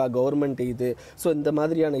 ஓகேவா, கவர்மெண்ட் இது, ஸோ இந்த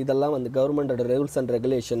மாதிரியான இதெல்லாம் வந்து கவர்மெண்டோட ரூல்ஸ் அண்ட்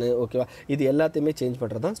ரெகுலேஷனு, ஓகேவா, இது எல்லாத்தையுமே சேஞ்ச்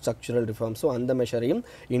பண்ணுறது தான் ஸ்ட்ரக்சுரல் ரிஃபார்ம். ஸோ அந்த மெஷரையும்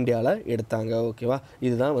இந்தியாவில் எடுத்தாங்க. ஓகேவா,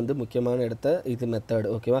 இதுதான் வந்து முக்கியமான இது மெத்தட்.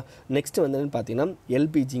 ஓகேவா, நெக்ஸ்ட் வந்து பார்த்தீங்கன்னா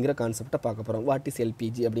எல்பிஜிங்கிற கான்செப்டை பார்க்க போகிறோம். வாட் இஸ்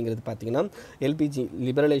எல்பிஜி அப்படிங்கிறது பார்த்தீங்கன்னா எல்பிஜி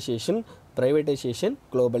லிபரலைசேஷன், ப்ரைவேட்டைசேஷன்,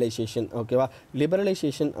 குளோபலைசேஷன். ஓகேவா,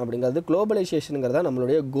 லிபரலைசேஷன் அப்படிங்கிறது குளோபலைசேஷனுங்கிறத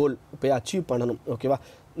நம்மளுடைய கோல் போய் அச்சீவ் பண்ணணும். ஓகேவா,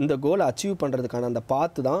 இந்த கோலை அச்சீவ் பண்ணுறதுக்கான அந்த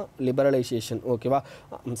பாத்து தான் லிபரலைசேஷன். ஓகேவா,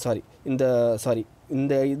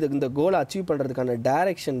 இந்த கோலை அச்சீவ் பண்ணுறதுக்கான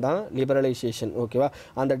டைரெக்ஷன் தான் லிபரலைசேஷன். ஓகேவா,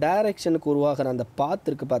 அந்த டைரெக்ஷனுக்கு உருவாகிற அந்த பாத்து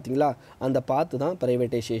இருக்குது பார்த்தீங்களா, அந்த பாத்து தான்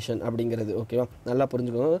ப்ரைவேட்டைசேஷன் அப்படிங்கிறது. ஓகேவா, நல்லா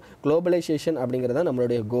புரிஞ்சுக்கோங்க. குளோபலைசேஷன் அப்படிங்கிறது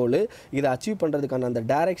நம்மளுடைய கோலு. இதை அச்சீவ் பண்ணுறதுக்கான அந்த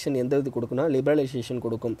டைரெக்ஷன் எந்த இது கொடுக்குன்னா லிபரலைசேஷன்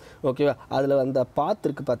கொடுக்கும். ஓகேவா, அதில் அந்த பாத்து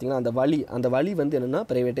இருக்குது பார்த்தீங்கன்னா அந்த வழி வந்து என்னென்னா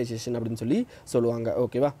ப்ரைவேட்டைசேஷன் அப்படின்னு சொல்லுவாங்க.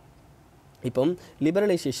 ஓகேவா, இப்போ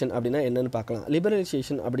லிபரலைசேஷன் அப்படின்னா என்னென்னு பார்க்கலாம்.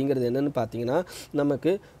 லிபரலைசேஷன் அப்படிங்கிறது என்னென்னு பார்த்தீங்கன்னா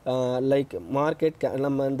நமக்கு லைக் மார்க்கெட்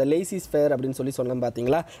நம்ம இந்த லேசிஸ் ஃபேர் அப்படின்னு சொல்லலாம்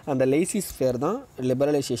பார்த்தீங்களா, அந்த லேசிஸ் ஃபேர் தான்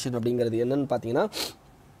லிபரலைசேஷன் அப்படிங்கிறது. என்னென்னு பார்த்தீங்கன்னா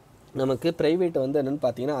நமக்கு ப்ரைவேட் வந்து என்னென்னு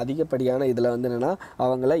பார்த்தீங்கன்னா அதிகப்படியான இதில் வந்து என்னென்னா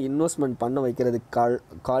அவங்கள இன்வெஸ்ட்மெண்ட் பண்ண வைக்கிறதுக்கு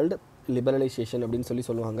கால்டு லிபரலைசேஷன் அப்படின்னு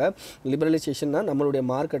சொல்லுவாங்க. லிபரலைசேஷன்னா நம்மளுடைய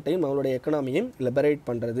மார்க்கெட்டையும் நம்மளுடைய எக்கனாமியையும் லிபரேட்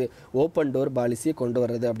பண்ணுறது, ஓப்பன் டோர் பாலிசியை கொண்டு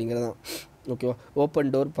வர்றது அப்படிங்கிறது தான். ஓகேவா, ஓப்பன்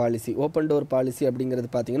டோர் பாலிசி அப்படிங்கிறது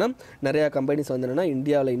பார்த்தீங்கன்னா நிறையா கம்பெனிஸ் வந்து என்னென்னா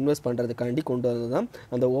இந்தியாவில் இன்வெஸ்ட் பண்ணுறதுக்காண்டி கொண்டு வந்தது தான்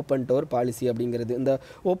அந்த ஓப்பன் டோர் பாலிசி அப்படிங்கிறது. இந்த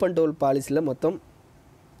ஓப்பன் டோர் பாலிசியில் மொத்தம்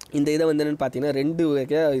இந்த இதை வந்து என்னென்னு பார்த்தீங்கன்னா 2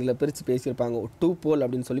 வகையாக இதில் பிரித்து பேசியிருப்பாங்க. 2 போல்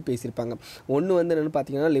அப்படின்னு பேசியிருப்பாங்க. ஒன்று வந்து என்னென்னு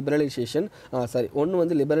பார்த்தீங்கன்னா ஒன்று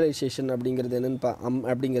வந்து லிபரலைசேஷன் அப்படிங்கிறது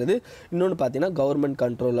அப்படிங்கிறது, இன்னொன்று பார்த்தீங்கன்னா கவர்மெண்ட்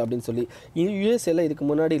கண்ட்ரோல் அப்படின்னு யூஎஸ்ஏல இதுக்கு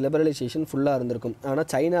முன்னாடி லிபரலைசேஷன் ஃபுல்லாக இருந்திருக்கும். ஆனால்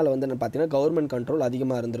சைனாவில் வந்து என்னென்னு பார்த்தீங்கன்னா கவர்மெண்ட் கண்ட்ரோல்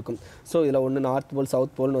அதிகமாக இருந்திருக்கும். ஸோ இதில் ஒன்று நார்த் போல்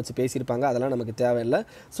சவுத் போல்னு வச்சு பேசியிருப்பாங்க. அதெல்லாம் நமக்கு தேவையில்லை.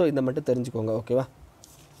 ஸோ இதை மட்டும் தெரிஞ்சுக்கோங்க. ஓகேவா,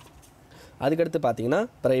 அதுக்கடுத்து பார்த்தீங்கன்னா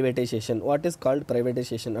privatisation. What is called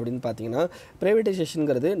privatisation அப்படின்னு பார்த்தீங்கன்னா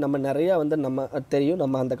ப்ரைவேட்டைசேஷனுங்கிறது நம்ம நிறையா வந்து நம்ம தெரியும்,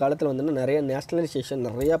 நம்ம அந்த காலத்தில் வந்து நிறைய நேஷ்னலைசேஷன்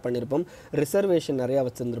நிறையா பண்ணியிருப்போம், ரிசர்வேஷன் நிறையா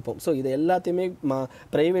வச்சுருந்துருப்போம். ஸோ இது எல்லாத்தையுமே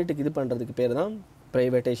ப்ரைவேட்டுக்கு இது பண்ணுறதுக்கு பேர் தான்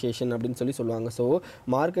ப்ரைவேட்டைசேஷன் அப்படின்னு சொல்லுவாங்க. ஸோ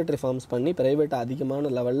மார்க்கெட் ரிஃபார்ம்ஸ் பண்ணி ப்ரைவேட்டை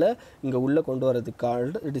அதிகமான லெவலில் இங்கே உள்ளே கொண்டு வரதுக்கு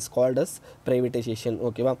it is called as privatisation.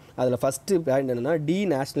 ஓகேவா, அதில் ஃபஸ்ட்டு பாயிண்ட் என்னென்னா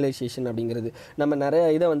டீநேஷ்னலைசேஷன் அப்படிங்கிறது. நம்ம நிறைய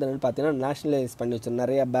இதை வந்து என்னென்னு பார்த்தீங்கன்னா நேஷ்னலைஸ் பண்ணி வச்சிருந்தோம்.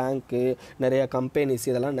 நிறையா பேங்க்கு, நிறையா கம்பெனிஸ்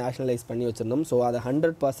இதெல்லாம் நேஷ்னலைஸ் பண்ணி வச்சுருந்தோம். ஸோ அதை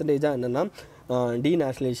 100% என்னென்னா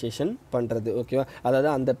டீநேஷ்னலைசேஷன் பண்ணுறது. ஓகேவா, அதாவது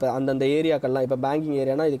அந்தந்த ஏரியாக்கள்லாம் இப்போ பேங்கிங்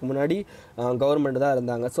ஏரியானா இதுக்கு முன்னாடி கவர்மெண்ட் தான்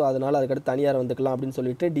இருந்தாங்க. ஸோ அதனால் அதுக்கடுத்து தனியார் வந்துக்கலாம் அப்படின்னு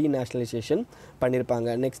சொல்லிட்டு டீநேஷ்னலைசேஷன் பண்ணியிருப்பாங்க.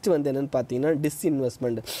 நெக்ஸ்ட் வந்து என்னென்னு பார்த்தீங்கன்னா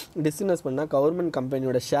டிஸ்இன்வெஸ்ட்மெண்ட்னா கவர்மெண்ட்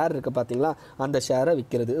கம்பெனியோட ஷேர் இருக்குது பார்த்தீங்களா, அந்த ஷேரை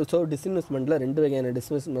விற்கிறது. ஸோ டிஸ்இன்வெஸ்ட்மெண்ட்டில் 2 வகையான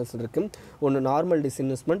டிஸ்இன்வெஸ்ட்மெண்ட்ஸ் இருக்குது. ஒன்று நார்மல்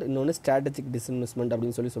டிஸ்இன்வெஸ்ட்மெண்ட், இன்னொன்று ஸ்ட்ராட்டஜிக் டிஸ்இன்வெஸ்ட்மெண்ட்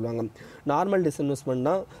அப்படின்னு சொல்லுவாங்க. நார்மல்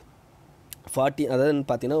டிஸ்இன்வெஸ்ட்மெண்ட்னா 40 அதாவது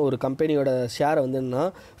பார்த்தீங்கன்னா ஒரு கம்பெனியோட ஷேரை வந்து என்னன்னா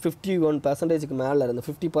 51% மேலே இருந்து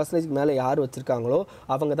 50% மேலே யார் வச்சுருக்காங்களோ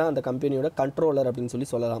அவங்க தான் அந்த கம்பெனியோட கண்ட்ரோலர் அப்படின்னு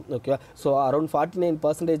சொல்லலாம். ஓகேவா? ஸோ அரௌண்ட்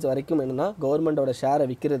 49% வரைக்கும் என்னென்னா கவர்மெண்ட்டோட ஷேரை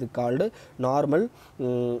விற்கிறதுக்கு கால்டு நார்மல்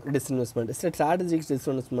டிஸ்இன்வெஸ்ட்மெண்ட். ஸ்ட்ராட்டஜிக்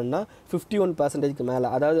டிஸ்இன்வெஸ்ட்மெண்ட்னா 51% மேலே,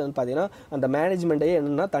 அதாவது வந்து பார்த்தீங்கன்னா அந்த மேனேஜ்மெண்ட்டையே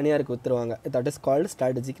என்னென்னா தனியாருக்கு விற்றுருவாங்க. That is called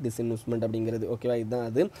strategic disinvestment அப்படிங்கிறது. ஓகேவா? இதுதான்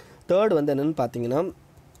அது. தேர்ட் வந்து என்னென்னு பார்த்தீங்கன்னா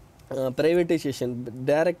privatisation,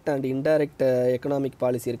 direct and indirect economic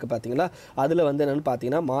policy இருக்குது பார்த்தீங்களா, அதில் வந்து என்னென்னு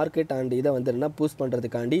பார்த்தீங்கன்னா மார்க்கெட் அண்ட் இதை வந்து என்னென்னா boost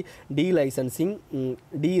பண்ணுறதுக்காண்டி D licensing,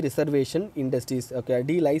 D reservation industries. Okay,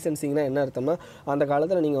 D லைசன்சிங்னா என்ன அர்த்தம்னா அந்த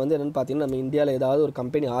காலத்தில் நீங்கள் வந்து என்னென்னு பார்த்தீங்கன்னா நம்ம இந்தியாவில் ஏதாவது ஒரு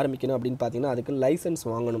கம்பெனி ஆரம்பிக்கணும் அப்படின்னு பார்த்தீங்கன்னா அதுக்கு லைசன்ஸ்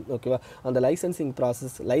வாங்கணும். ஓகேவா? அந்த லைசன்சிங்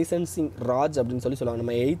ப்ராசஸ் லைசன்சிங் ராஜ் அப்படின்னு சொல்லுவாங்க.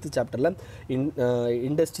 நம்ம 8th சாப்டரில்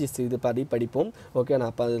இண்டஸ்ட்ரீஸ் இது படிப்போம். ஓகே, நான்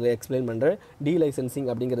அப்போ அதில் எக்ஸ்பிளைன் பண்ணுறேன். டி லைசன்சிங்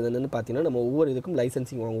அப்படிங்கிறது என்னென்னு பார்த்தீங்கன்னா நம்ம ஒவ்வொரு இதுக்கும்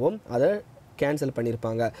லைசன்சிங் வாங்குவோம், அதை கேன்சல்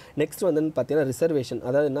பண்ணியிருப்பாங்க. நெக்ஸ்ட் வந்து பார்த்தீங்கன்னா ரிசர்வேஷன்,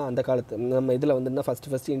 அதாவது என்ன அந்த காலத்து நம்ம இதில் வந்து என்ன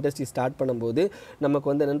ஃபஸ்ட்டு இண்டஸ்ட்ரி ஸ்டார்ட் பண்ணும்போது நமக்கு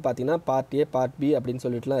வந்து என்னென்னு பார்த்தீங்கன்னா பார்ட் ஏ பார்ட் பி அப்படின்னு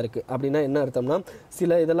சொல்லிட்டுலாம் இருக்குது. அப்படின்னா என்ன அர்த்தம்னா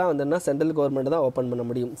சில இதெல்லாம் வந்து என்ன சென்ட்ரல் கவர்மெண்ட் தான் ஓப்பன் பண்ண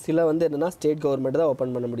முடியும், சில வந்து என்னென்னா ஸ்டேட் கவர்மெண்ட் தான்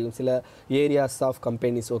ஓப்பன் பண்ண முடியும் சில ஏரியாஸ் ஆஃப்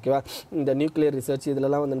கம்பெனிஸ். ஓகேவா? இந்த நியூக்ளியர் ரிசர்ச்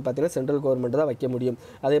இதெல்லாம் வந்து பார்த்தீங்கன்னா சென்ட்ரல் கவர்மெண்ட் தான் வைக்க முடியும்.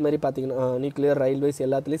 அதே மாதிரி பார்த்தீங்கன்னா நியூக்ளியர் ரயில்வேஸ்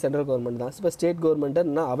எல்லாத்துலேயும் சென்ட்ரல் கவர்மெண்ட் தான். இப்போ ஸ்டேட்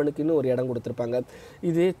கவர்மெண்ட்டுன்னா அவனுக்குன்னு ஒரு இடம் கொடுத்துருப்பாங்க.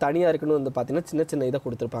 இது தனியாக இருக்குன்னு வந்து பார்த்தீங்கன்னா சின்ன சின்ன இதை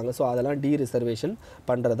கொடுத்துருப்பாங்க. ஸோ அதெல்லாம் டி ரிசர்வேஷன்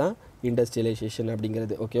பண்ணுறதான் இண்டஸ்ட்ரியலைசேஷன்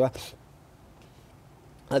அப்படிங்கிறது. ஓகேவா?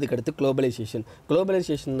 அதுக்கடுத்து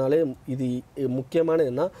குளோபலைசேஷன்னாலே இது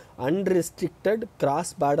முக்கியமானதுன்னா unrestricted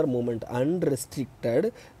cross border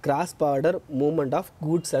moment of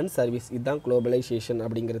goods and service. இதுதான் குளோபலைசேஷன்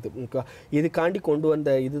அப்படிங்கிறது. ஓகேவா? இதுக்காண்டி கொண்டு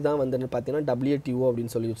வந்த இதுதான் வந்து பார்த்தீங்கன்னா WTO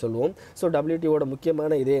அப்படின்னு சொல்லுவோம். ஸோ WTOட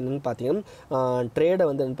முக்கியமான இதே என்னென்னு பார்த்தீங்கன்னா ட்ரேடை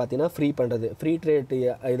வந்து பார்த்தீங்கன்னா ஃப்ரீ பண்ணுறது, ஃப்ரீ ட்ரேட்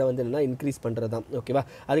இதை வந்து என்னென்னா இன்க்ரீஸ் பண்ணுறது தான். ஓகேவா?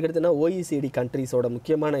 அதுக்கடுத்துனா OECD கண்ட்ரிஸோட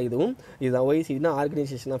முக்கியமான இதுவும் இதுதான். OECD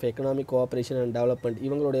organisation of economic cooperation and development.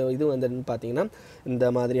 இவங்களுடைய இது வந்து பார்த்தீங்கன்னா இந்த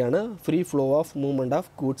மாதிரியான free flow of movement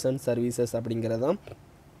of goods and services அப்படிங்கிறதான்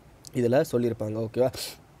இதில் சொல்லியிருப்பாங்க. ஓகேவா?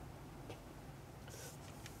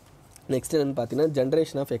 நெக்ஸ்ட் என்னென்னு பார்த்தீங்கன்னா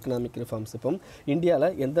ஜென்ரேஷன் ஆஃப் எக்கனாமிக் ரிஃபார்ம்ஸ். இப்போ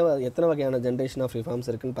இந்தியாவில் எத்தனை வகையான ஜென்ரேஷன் ஆஃப் ரிஃபார்ம்ஸ்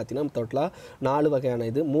இருக்குன்னு பார்த்தீங்கன்னா டோட்டலாக 4 வகையான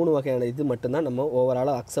இது, 3 வகையான இது மட்டும்தான் நம்ம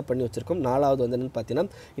ஓவராலாக அக்செப்ட் பண்ணி வச்சுருக்கோம். 4வது வந்து என்னென்னு பார்த்தீங்கன்னா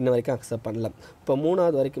இன்ன வரைக்கும் அக்செப்ட் பண்ணலாம். இப்போ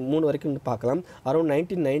 3 வரைக்கும் பார்க்கலாம். அரௌண்ட்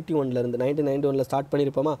 1991 ஸ்டார்ட்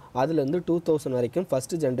பண்ணியிருப்போமா, அதுலேருந்து 2000 வரைக்கும்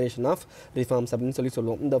ஃபஸ்ட்டு ஜென்ரேஷன் ஆஃப் ரிஃபார்ம்ஸ் அப்படின்னு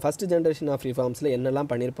சொல்லுவோம். இந்த ஃபஸ்ட்டு ஜென்ரேஷன் ஆஃப் ரிஃபார்ம்ஸில்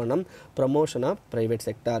என்னெல்லாம் பண்ணியிருப்போம்னா ப்ரமோஷன் ஆஃப் ப்ரைவேட்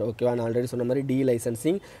செக்டார். ஓகேவா? நான் ஆல்ரெடி சொன்ன மாதிரி டி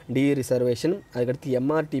லைசன்சிங், டி ரிசர்வேஷன், அதுக்கடுத்து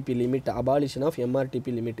MRTP limit, abolition of MRTP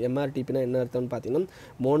limit. MRTPனா என்ன அர்த்தம்னு பார்த்தீங்கன்னா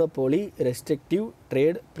மோனோபோலி ரெஸ்ட்ரிக்டிவ்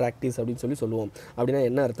ட்ரேட் ப்ராக்டிஸ் அப்படின்னு சொல்லுவோம். அப்படின்னா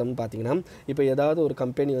என்ன அர்த்தம்னு பார்த்தீங்கன்னா இப்போ ஏதாவது ஒரு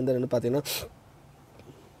கம்பெனி வந்து என்ன பார்த்தீங்கன்னா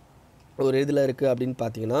ஒரு இதில் இருக்குது அப்படின்னு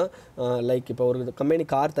பார்த்தீங்கன்னா லைக் இப்போ ஒரு கம்பெனி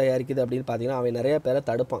கார் தயாரிக்குது அப்படின்னு பார்த்தீங்கன்னா அவன் நிறைய பேரை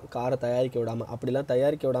தடுப்பான் காரை தயாரிக்க விடாமல். அப்படிலாம்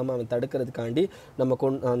தயாரிக்க விடாமல் அவன் தடுக்கிறதுக்காண்டி நம்ம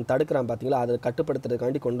தடுக்கிறான் பார்த்தீங்களா, அதை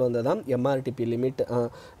கட்டுப்படுத்துறதுக்காண்டி கொண்டு வந்ததான் MRTP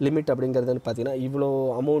லிமிட் அப்படிங்கிறதுன்னு பார்த்தீங்கன்னா இவ்வளோ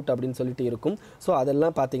அமௌண்ட் அப்படின்னு சொல்லிட்டு இருக்கும். ஸோ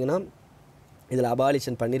அதெல்லாம் பார்த்தீங்கன்னா இதில்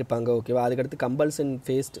அபாலிஷன் பண்ணியிருப்பாங்க. ஓகேவா? அதுக்கடுத்து கம்பல்சன்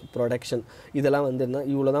ஃபேஸ்ட் ப்ரொடக்ஷன், இதெல்லாம் வந்து என்ன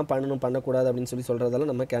இவ்வளோ தான் பண்ணக்கூடாது அப்படின்னு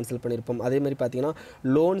சொல்கிறதெல்லாம் நம்ம கேன்சல் பண்ணியிருப்போம். அதே மாதிரி பார்த்தீங்கன்னா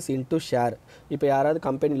லோன்ஸ் இன்ட்டு ஷேர். இப்போ யாராவது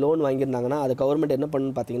கம்பெனி லோன் வாங்கியிருந்தாங்கன்னா அது கவர்மெண்ட் என்ன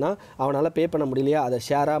பண்ணணும்னு பார்த்தீங்கன்னா அவனால் பே பண்ண முடியலையா அதை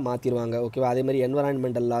ஷேராக மாற்றிடுவாங்க. ஓகேவா? அதே மாதிரி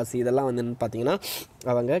என்வரான்மெண்டல் லாஸ் இதெல்லாம் வந்து பார்த்தீங்கன்னா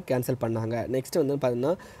அவங்க கேன்சல் பண்ணாங்க. நெக்ஸ்ட் வந்து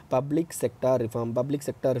பார்த்தீங்கன்னா பப்ளிக் செக்டார்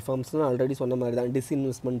ரிஃபார்ம்ஸ்னால் ஆல்ரெடி சொன்ன மாதிரி தான்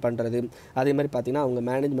டிஸ்இன்வெஸ்ட்மெண்ட் பண்ணுறது. அதே மாதிரி பார்த்தீங்கன்னா அவங்க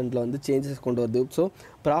மேனேஜ்மெண்ட்டில் வந்து சேஞ்சஸ் கொண்டு வருது. ஸோ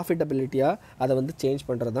ப்ராஃபிட்டபிலிட்டியாக அதை வந்து சேஞ்ச்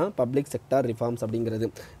பண்ணுறது தான் பப்ளிக் செக்டார் ரிஃபார்ம்ஸ் அப்படிங்கிறது.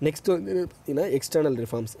 நெக்ஸ்ட் வந்து பார்த்தீங்கன்னா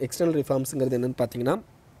எக்ஸ்டர்னல் ரிஃபார்ம்ஸுங்கிறது என்னென்னு பார்த்தீங்கன்னா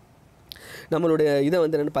நம்மளுடைய இதை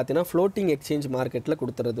வந்து என்னென்னு பார்த்தீங்கன்னா ஃப்ளோட்டிங் எக்ஸ்சேஞ்ச் மார்க்கெட்டில்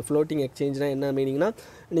கொடுத்துறது. ஃப்ளோட்டிங் எக்ஸ்சேஞ்ச்னால் என்ன மீனிங்னா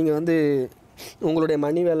நீங்கள் வந்து உங்களுடைய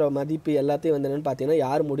மணி வேலை மதிப்பு எல்லாத்தையும் வந்து என்னென்னு பார்த்தீங்கன்னா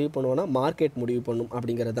யார் முடிவு பண்ணுவோன்னா மார்க்கெட் முடிவு பண்ணும்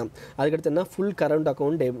அப்படிங்கிறது தான். அதுக்கடுத்து என்ன ஃபுல் கரண்ட்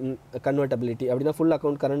அக்கௌண்ட் கன்வெர்ட்டபிலிட்டி அப்படின்னா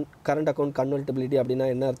கரண்ட் அக்கௌண்ட் கன்வெர்ட்டபிலிட்டி அப்படின்னா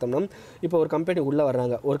என்ன அர்த்தம்னா இப்போ ஒரு கம்பெனி உள்ளே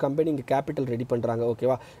வர்றாங்க, ஒரு கம்பெனி இங்கே கேபிட்டல் ரெடி பண்ணுறாங்க.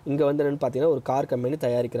 ஓகேவா? இங்கே வந்து என்னென்னு பார்த்தீங்கன்னா ஒரு கார் கம்பெனி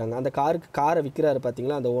தயாரிக்கிறாங்க. அந்த காரை விற்கிறாரு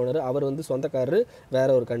பார்த்தீங்களா அந்த ஓனர், அவர் வந்து சொந்தக்காரரு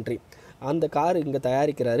வேறு ஒரு கண்ட்ரி. அந்த கார் இங்கே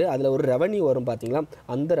தயாரிக்கிறாரு, அதில் ஒரு ரெவன்யூ வரும் பார்த்தீங்களா,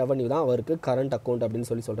 அந்த ரெவன்யூ தான் அவருக்கு கரண்ட் அக்கௌண்ட்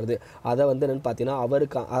அப்படின்னு சொல்கிறது. அதை வந்து என்னென்னு பார்த்தீங்கன்னா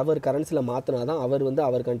அவர் கரன்சியில் மாற்றினா தான் அவர் வந்து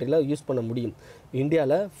அவர் கண்ட்ரியில் யூஸ் பண்ண முடியும்.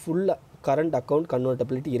 இந்தியாவில் ஃபுல்லாக கரண்ட் அக்கௌண்ட்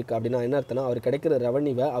கன்வெர்ட்டபிலிட்டி இருக்குது. அப்படின்னா என்ன அர்த்தம்னா அவர் கிடைக்கிற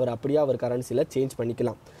ரெவன்யூவை அவர் அப்படியே அவர் கரன்சியில் சேஞ்ச்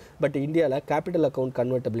பண்ணிக்கலாம். பட் இந்தியாவில் கேபிட்டல் அக்கௌண்ட்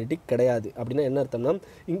கன்வெர்ட்டபிலிட்டி கிடையாது. அப்படின்னா என்ன அர்த்தம்னா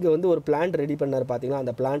இங்கே வந்து ஒரு பிளான்ட் ரெடி பண்ணார் பார்த்தீங்கன்னா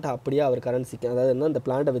அந்த பிளான்ட்டை அப்படியே அவர் கரன்சிக்கு, அதாவது என்ன அந்த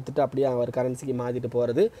பிளான்ட்டை விற்றுட்டு அப்படியே அவர் கரன்சிக்கு மாற்றிட்டு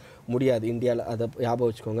போகிறது முடியாது இந்தியாவில். அதை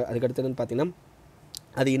ஞாபகம் வச்சுக்கோங்க. அதுக்கடுத்து என்னென்னு பார்த்தீங்கன்னா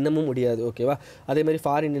அது இன்னமும் முடியாது. ஓகேவா? அதேமாதிரி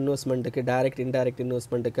ஃபாரின் இன்வெஸ்ட்மெண்ட்டுக்கு, டைரக்ட் இன்டைரக்ட்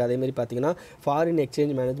இன்வெஸ்ட்மெண்ட்டுக்கு, அதேமாதிரி பார்த்தீங்கன்னா ஃபாரின்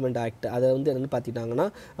எக்ஸ்சேஞ்ச் மேனேஜ்மெண்ட் ஆக்ட் அதை வந்து என்னென்னு பார்த்துட்டாங்கன்னா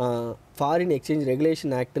ஃபாரின் எக்ஸ்சேஞ்ச்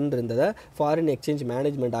ரெகுலேஷன் ஆக்ட்னு இருந்ததை ஃபாரின் எக்ஸ்சேஞ்ச்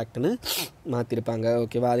மேனேஜ்மெண்ட் ஆக்ட்னு மாற்றிருப்பாங்க.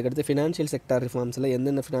 ஓகேவா? அதுக்கடுத்து ஃபினான்ஷியல் செக்டார் ரிஃபார்ம்ஸில்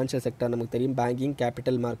எந்தெந்த ஃபினான்ஷியல் செக்டார் நமக்கு தெரியும்? Banking,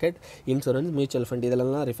 capital market, insurance, mutual fund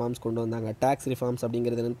இதெல்லாம் ரிஃபார்ம்ஸ் கொண்டு வந்தாங்க. டேக்ஸ் ரிஃபார்ம்ஸ்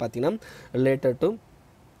அப்படிங்கிறது என்னென்னு பார்த்தீங்கன்னா ரிலேட்டட் டு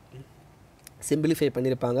சிம்பிளிஃபை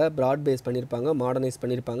பண்ணியிருப்பாங்க, ப்ராட் பேஸ் பண்ணியிருப்பாங்க, மாடர்னைஸ்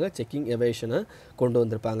பண்ணியிருப்பாங்க, செக்கிங் எவேஷனை கொண்டு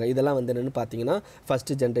வந்திருப்பாங்க. இதெல்லாம் வந்து என்னென்னு பார்த்தீங்கன்னா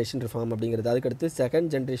ஃபஸ்ட்டு ஜென்ரேஷன் ரிஃபார்ம் அப்படிங்கிறது. அதுக்கடுத்து செகண்ட்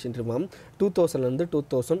ஜென்ரேஷன் ரிஃபார்ம் 2000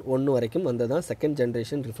 2001 வரைக்கும் வந்தது தான் செகண்ட்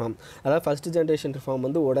ஜென்ரேஷன் ரிஃபார்ம். அதாவது ஃபஸ்ட்டு ஜென்ரேஷன் ரிஃபார்ம்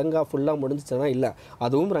வந்து ஒழுங்காக ஃபுல்லாக முடிஞ்சிச்சுன்னா இல்லை,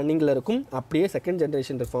 அதுவும் ரன்னிங்கில் இருக்கும். அப்படியே செகண்ட்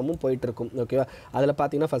ஜென்ரேஷன் ரிஃபார்மும் போயிட்டுருக்கும். ஓகேவா? அதில்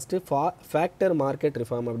பார்த்தீங்கன்னா ஃபஸ்ட்டு ஃபேக்டர் மார்க்கெட்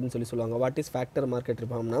ரிஃபார்ம் அப்படின்னு சொல்லுவாங்க. What is factor market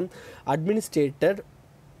ரிஃபார்ம்னா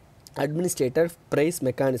administrator price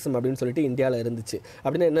mechanism அப்படின்னு சொல்லிட்டு இந்தியாவில் இருந்துச்சு.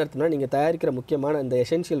 அப்படின்னா என்ன அர்த்தம்னா, நீங்கள் தயாரிக்கிற முக்கியமான இந்த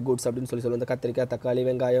எசென்ஷியல் குட்ஸ் அப்படின்னு சொல்லுவோம். இந்த கத்திரிக்காய், தக்காளி,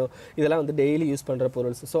 வெங்காயம் இதெல்லாம் வந்து டெய்லி யூஸ் பண்ணுற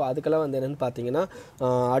பொருள்ஸ். ஸோ அதுக்கெல்லாம் வந்து என்னென்னு பார்த்தீங்கன்னா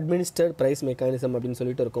அட்மினிஸ்ட்ரேட் ப்ரைஸ் மெக்கானிசம் அப்படின்னு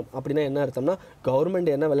சொல்லிட்டு இருக்கும். அப்படின்னா என்ன அர்த்தம்னா,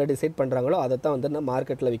 கவர்மெண்ட் என்ன விலை டிசைட் பண்ணுறாங்களோ அதை தான் வந்து நான்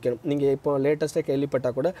மார்க்கெட்டில் விற்கணும். நீங்கள் இப்போ லேட்டஸ்ட்டாக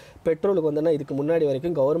கேள்விப்பட்டால் கூட பெட்ரோலுக்கு வந்து இதுக்கு முன்னாடி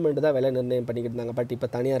வரைக்கும் கவர்மெண்ட் தான் விலை நிர்ணயம் பண்ணிக்கிட்டு இருந்தாங்க. பட் இப்போ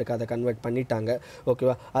தனியாக இருக்க அதை கன்வெர்ட் பண்ணிட்டாங்க.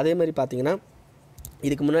 ஓகேவா? அதே மாதிரி பார்த்தீங்கன்னா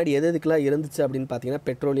இதுக்கு முன்னாடி எதுக்கெல்லாம் இருந்துச்சு அப்படின்னு பார்த்தீங்கன்னா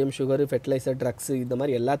பெட்ரோலியம், சுகரு, ஃபெர்டிலைசர், ட்ரக்ஸு இந்த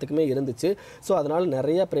மாதிரி எல்லாத்துக்குமே இருந்துச்சு. ஸோ அதனால்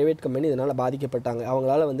நிறைய ப்ரைவேட் கம்பெனி இதனால் பாதிக்கப்பட்டாங்க.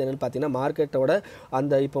 அவங்களால வந்து என்னென்னு பார்த்தீங்கன்னா மார்க்கெட்டோட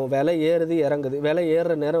அந்த இப்போ விலை ஏறுது இறங்குது, விலை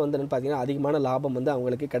ஏறுற நேரம் வந்து என்னென்னு பார்த்தீங்கன்னா அதிகமான லாபம் வந்து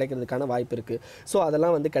அவங்களுக்கு கிடைக்கிறதுக்கான வாய்ப்பு இருக்குது. ஸோ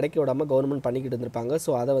அதெல்லாம் வந்து கிடைக்க விடாமல் கவர்மெண்ட் பண்ணிக்கிட்டு இருந்திருப்பாங்க.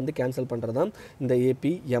 ஸோ அதை வந்து கேன்சல் பண்ணுறது தான் இந்த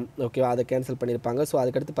APM. ஓகேவா? அதை கேன்சல் பண்ணியிருப்பாங்க. ஸோ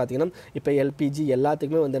அதுக்கடுத்து பார்த்தீங்கன்னா இப்போ LPG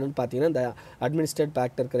எல்லாத்துக்குமே வந்து என்னென்னு பார்த்தீங்கன்னா இந்த அட்மினிஸ்ட்ரேட்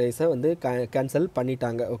ஃபேக்டர் கிரைஸை வந்து கேன்சல்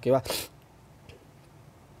பண்ணிட்டாங்க. ஓகேவா?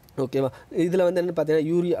 இதில் வந்து என்ன பார்த்தீங்கன்னா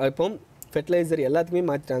யூரியா, இப்போ ஃபெர்டிலைசர் எல்லாத்துக்குமே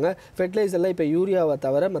மாற்றிட்டாங்க. ஃபெர்டிலைசரில் இப்போ யூரியாவை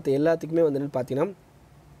தவிர மற்ற எல்லாத்துக்குமே வந்து என்னென்னு பார்த்தீங்கன்னா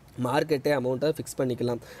மார்க்கெட்டே அமௌண்ட்டை ஃபிக்ஸ்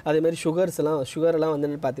பண்ணிக்கலாம். அதேமாதிரி சுகரெல்லாம் வந்து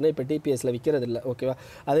என்னென்னு பார்த்தீங்கன்னா இப்போ TPSல விற்கிறது இல்லை. ஓகேவா?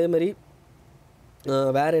 அதேமாதிரி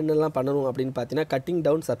வேறு என்னெல்லாம் பண்ணணும் அப்படின்னு பார்த்தீங்கன்னா கட்டிங்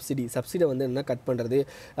டவுன் சப்சிடி வந்து என்ன கட் பண்ணுறது.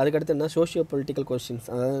 அதுக்கடுத்து என்ன சோஷியோ பொலிட்டிக்கல் கொஸ்டின்ஸ்,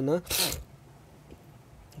 அதாவது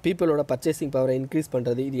பீப்புளோட பர்ச்சேசிங் பவரை இன்க்ரீஸ்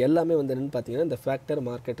பண்ணுறது. இது எல்லாமே வந்து என்னென்னு பார்த்தீங்கன்னா இந்த ஃபேக்டர்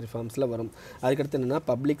மார்க்கெட் ரிஃபார்ம்ஸில் வரும். அதுக்கடுத்து என்னென்னா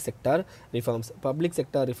பப்ளிக்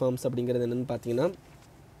செக்டார் ரிஃபார்ம்ஸ் அப்படிங்கிறது என்னென்னு பார்த்தீங்கன்னா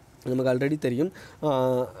நமக்கு ஆல்ரெடி தெரியும்.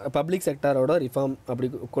 பப்ளிக் செக்டாரோட ரிஃபார்ம் அப்படி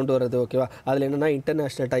கொண்டு வரது. ஓகேவா? அதில் என்னென்னா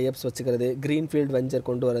இன்டர்நேஷ்னல் டைப்ஸ் வச்சுக்கிறது, க்ரீன்ஃபீல்டு வெஞ்சர்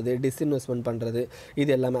கொண்டு வரது, டிஸ்இன்வெஸ்ட்மெண்ட் பண்ணுறது,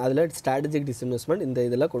 இது எல்லாமே அதில் ஸ்ட்ராட்டஜிக் டிஸ்இன்வெஸ்ட்மெண்ட் இந்த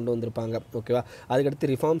இதில் கொண்டு வந்திருப்பாங்க. ஓகேவா? அதுக்கடுத்து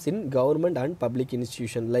reforms in government and public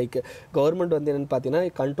institution. Like government வந்து என்னென்னு பார்த்தீங்கன்னா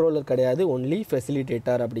கண்ட்ரோலர் கிடையாது, ஒன்லி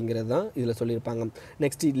ஃபெசிலிட்டேட்டர் அப்படிங்கிறது தான் இதில் சொல்லியிருப்பாங்க.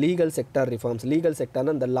 Next legal sector reforms. Legal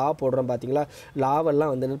செக்டார்னா இந்த லா போடுறோம் பார்த்தீங்களா,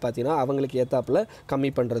 லாவெல்லாம் வந்து என்னென்னு பார்த்தீங்கன்னா அவங்களுக்கு ஏற்றாப்பில்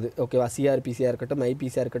கம்மி பண்ணுறது. ஓகேவா? CRPCயாக இருக்கட்டும்,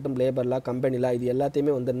 IPCயாக இருக்கட்டும், லேபர்லா, கம்பெனிலா, இது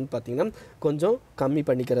எல்லாத்தையுமே வந்து என்னென்னு பார்த்தீங்கன்னா கொஞ்சம் கம்மி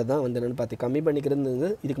பண்ணிக்கிறது தான் வந்து என்னென்னு பார்த்து கம்மி பண்ணிக்கிறது.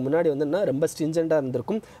 இதுக்கு முன்னாடி வந்து என்ன ரொம்ப ஸ்ட்ரிஞ்சண்டாக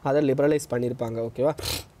இருந்திருக்கும், அதை லிபரலைஸ் பண்ணியிருப்பாங்க. ஓகேவா?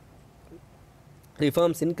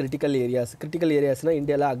 ரிஃபார்ம்ஸ் இன் கிரிட்டிக்கல் ஏரியாஸ்னால்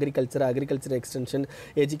இந்தியாவில் agriculture extension,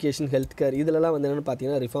 education, health care இதிலலாம் வந்து என்னென்னு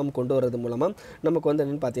பார்த்தீங்கன்னா ரிஃபார்ம் கொண்டு வரது மூலமாக நமக்கு வந்து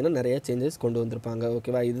என்னென்னு பார்த்தீங்கன்னா நிறைய சேஞ்சஸ் கொண்டு வந்திருப்பாங்க.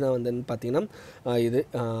 ஓகேவா? இதுதான் வந்து என்னென்னு பார்த்தீங்கன்னா இது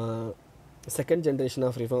செகண்ட் ஜென்ரேஷன்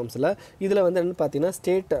ஆஃப் ரிஃபார்ம்ஸில். இதில் வந்து என்னென்னு பார்த்தீங்கன்னா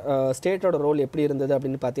ஸ்டேட்டோட ரோல் எப்படி இருந்தது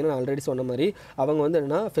அப்படின்னு பார்த்தீங்கன்னா ஆல்ரெடி சொன்ன மாதிரி அவங்க வந்து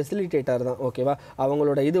என்னென்னா ஃபெசிலிட்டேட்டர் தான். ஓகேவா?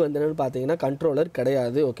 அவங்களோட இது வந்து என்னென்னு பார்த்தீங்கன்னா கண்ட்ரோலர்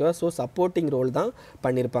கிடையாது. ஓகேவா? ஸோ சப்போர்ட்டிங் ரோல் தான்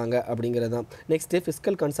பண்ணியிருப்பாங்க அப்படிங்கிறது தான். நெக்ஸ்ட்டு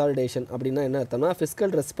ஃபிஸ்கல் கன்சாலிடேஷன் அப்படின்னா என்ன அர்த்தம்னா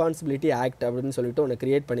ஃபிஸ்கல் ரெஸ்பான்சிபிலிட்டி ஆக்ட் அப்படின்னு சொல்லிட்டு ஒன்று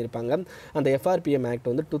கிரியேட் பண்ணியிருப்பாங்க. அந்த FRPM ஆக்ட்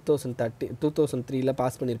வந்து 2003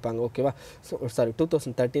 பாஸ் பண்ணியிருப்பாங்க. ஓகேவா?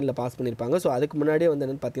 2013 பாஸ் பண்ணியிருப்பாங்க. ஸோ அதுக்கு முன்னாடியே வந்து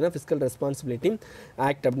என்னென்னு பார்த்தீங்கன்னா ஃபிஸ்கல் ரெஸ்பான்சிபிலிட்டி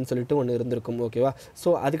ஆக்ட் அப்படின்னு சொல்லிட்டு ஒன்று இருந்திருக்கும். ஓகேவா? ஸோ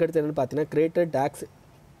அதுக்கடுத்து என்னென்னு பார்த்தீங்கன்னா greater tax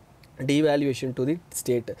devaluation to the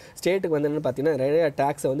ஸ்டேட்டுக்கு வந்து என்னென்னு பார்த்தீங்கன்னா நிறைய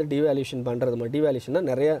டேக்ஸை வந்து டிவேல்யூஷன் பண்ணுறது. டிவேல்யூஷன்னா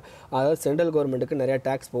நிறைய, அதாவது சென்ட்ரல் கவர்மெண்ட்டுக்கு நிறையா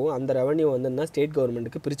டேக்ஸ் போகும், அந்த ரெவன்யூ வந்து என்ன ஸ்டேட்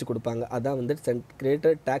கவர்மெண்ட்டுக்கு பிரித்து கொடுப்பாங்க. அதான் வந்து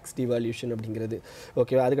கிரேட்டர் டேக்ஸ் டிவேல்யூஷன் அப்படிங்கிறது.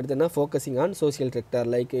 ஓகேவா? அதுக்கடுத்து என்ன focusing on social sector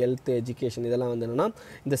like health, education இதெல்லாம் வந்து என்னென்னா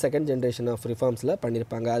இந்த செகண்ட் ஜென்ரேஷன் ஆஃப் ரிஃபார்ம்ஸில்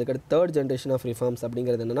பண்ணியிருப்பாங்க. அதுக்கடுத்து தேர்ட் ஜென்ரேஷன் ஆஃப் ரிஃபார்ம்ஸ்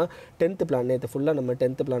அப்படிங்கிறது என்னென்னா 10th பிளான். நேற்று ஃபுல்லாக நம்ம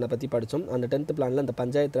 10th பிளானை பற்றி படித்தோம். அந்த 10th பிளானில் அந்த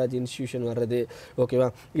பஞ்சாயத்து ராஜ் இன்ஸ்டியூஷன் வர்றது. ஓகேவா?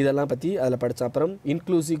 இதெல்லாம் பற்றி அதில் படித்தோம். அப்புறம்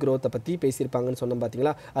இன்க்ளூசிவ் க்ரோத்தை பற்றி பேசியிருப்பாங்கன்னு சொன்னோம்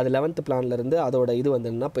பார்த்தீங்களா, அது 11th பிளான்லேருந்து அதோட இது வந்து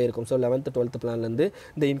என்ன போயிருக்கும். ஸோ 11th 12th பிளான்லேருந்து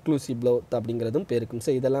இந்த இன்க்ளூசிவ் க்ரோத் அப்படிங்கிறதும் போயிருக்கும்.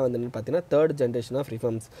 ஸோ இதெல்லாம் வந்து என்னென்னு பார்த்தீங்கன்னா third generation of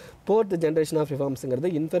reforms. Fourth generation of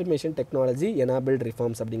ரிஃபார்ம்ஸுங்கிறது information technology enabled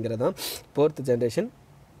reforms அப்படிங்கிறது தான் ஃபோர்த் ஜென்ரேஷன்.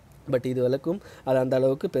 பட் இது வரைக்கும் அது அந்த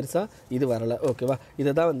அளவுக்கு பெருசாக இது வரலை. ஓகேவா?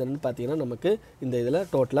 இதை தான் வந்து என்னென்னு பார்த்தீங்கன்னா நமக்கு இந்த இதில்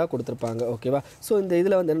டோட்டலாக கொடுத்துருப்பாங்க. ஓகேவா? ஸோ இந்த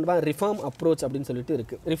இதில் வந்து என்னென்னா ரிஃபார்ம் அப்ரோச் அப்படின்னு சொல்லிட்டு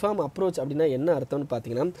இருக்குது. ரிஃபார்ம் அப்ரோச் அப்படின்னா என்ன அர்த்தம்னு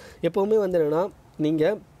பார்த்தீங்கன்னா எப்போவுமே வந்து என்னென்னா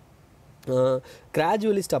நீங்கள்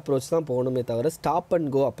கிராஜுவலிஸ்ட் அப்ரோச் தான் போகணுமே தவிர ஸ்டாப் அண்ட்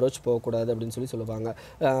கோ அப்ரோச் போகக்கூடாது அப்படின்னு சொல்லுவாங்க.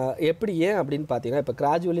 எப்படி ஏன் அப்படின்னு பார்த்தீங்கன்னா, இப்போ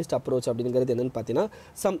கிராஜுவலிஸ்ட் அப்ரோச் அப்படிங்கிறது என்னென்னு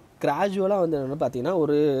பார்த்தீங்கன்னா, கிராஜுவலாக வந்து என்னென்னு பார்த்தீங்கன்னா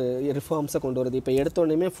ஒரு ரிஃபார்ம்ஸை கொண்டு வருது. இப்போ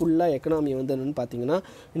எடுத்தோடனே ஃபுல்லாக எக்கனாமி வந்து என்னென்னு பார்த்தீங்கன்னா,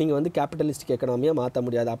 நீங்கள் வந்து கேபிட்டலிஸ்டிக் எக்கனாமியாக மாற்ற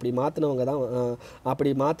முடியாது. அப்படி மாற்றினவங்க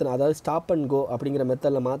தான் அதாவது ஸ்டாப் அண்ட் கோ அப்படிங்கிற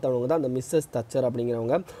மெத்தடில் மாற்றினவங்க தான் அந்த மிஸ்ஸஸ் தச்சர்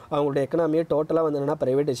அப்படிங்கிறவங்க. அவங்களுடைய எக்கனாமியை டோட்டலாக வந்து என்னென்னா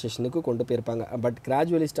ப்ரைவேடைசேஷனுக்கு கொண்டு போயிருப்பாங்க. பட்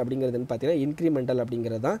கிராஜுவலிஸ்ட் அப்படிங்கிறதுன்னு பார்த்தீங்கன்னா இன்க்ரிமெண்டல்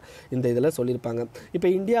அப்படிங்கிறது தான் இந்த இதில் சொல்லியிருப்பாங்க. இப்போ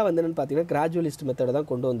இந்தியா வந்து என்னென்னு பார்த்தீங்கன்னா கிராஜுவலிஸ்ட் மெத்தடை தான்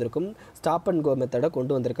கொண்டு வந்திருக்கும், ஸ்டாப் அண்ட் கோ மெத்தடை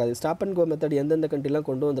கொண்டு வந்திருக்காது. ஸ்டாப் அண்ட் கோ மெத்தட் எந்தெந்த கண்ட்ரிலாம்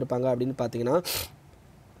கொண்டு வந்திருப்பாங்க அப்படின்னு பார்த்தீங்கன்னா,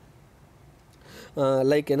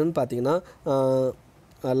 லைக் என்னென்னு பார்த்தீங்கன்னா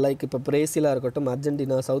லைக் இப்போ பிரேசிலாக இருக்கட்டும்,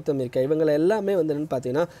 அர்ஜென்டினா, சவுத் அமெரிக்கா, இவங்களை எல்லாமே வந்து என்னென்னு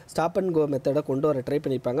பார்த்தீங்கன்னா ஸ்டாப் அண்ட் கோ மெத்தடை கொண்டு வர ட்ரை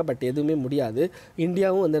பண்ணியிருப்பாங்க. பட் எதுவுமே முடியாது.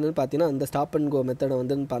 இந்தியாவும் வந்து என்னென்னு பார்த்தீங்கன்னா அந்த ஸ்டாப் அண்ட் கோ மெத்தடை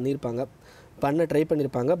வந்து பண்ண ட்ரை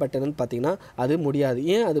பண்ணியிருப்பாங்க. பட் என்னென்னு பார்த்தீங்கன்னா அது முடியாது.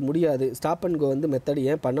 ஏன் அது முடியாது, ஸ்டாப் அண்ட் கோ வந்து மெத்தட்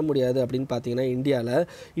ஏன் பண்ண முடியாது அப்படின்னு பார்த்தீங்கன்னா,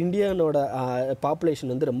 இந்தியானோட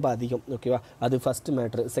பாப்புலேஷன் வந்து ரொம்ப அதிகம். ஓகேவா, அது ஃபஸ்ட்டு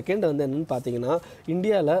மேட்ரு. செகண்ட் வந்து என்னென்னு பார்த்தீங்கன்னா,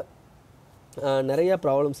 இந்தியாவில் நிறையா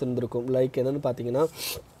ப்ராப்ளம்ஸ் இருந்திருக்கும். லைக் என்னென்னு பார்த்தீங்கன்னா,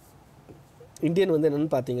 இந்தியன் வந்து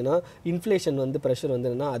என்னென்னு பார்த்தீங்கன்னா இன்ஃப்ளேஷன் வந்து ப்ரெஷர் வந்து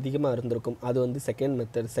என்னென்னா அதிகமாக இருந்திருக்கும். அது வந்து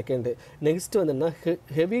செகண்டு. நெக்ஸ்ட்டு வந்து என்ன,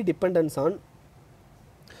 ஹெவி டிபெண்டன்ஸ் ஆன்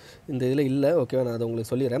இந்த இதில் இல்லை. ஓகேவா, நான் அதை உங்களுக்கு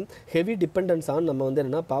சொல்லிடுறேன். ஹெவி டிபெண்டன்ஸ் ஆன் நம்ம வந்து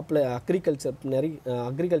என்னென்னா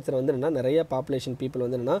அக்ரிகல்ச்சர் வந்து என்னென்னா நிறைய பாப்புலேஷன் பீப்புள்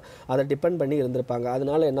வந்து என்னென்னா அதை டிபெண்ட் பண்ணி இருந்திருப்பாங்க.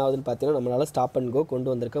 அதனால் என்ன ஆகுதுன்னு பார்த்தீங்கன்னா நம்மளால் ஸ்டாப் அண்ட் கோ கொண்டு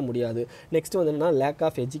வந்திருக்க முடியாது. நெக்ஸ்ட் வந்து என்னென்னா lack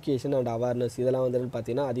of education and awareness, இதெல்லாம் வந்து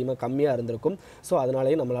பார்த்தீங்கன்னா அதிகமாக கம்மியாக இருந்திருக்கும். ஸோ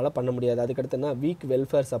அதனாலேயே நம்மளால் பண்ண முடியாது. அதுக்கடுத்து என்ன, வீக்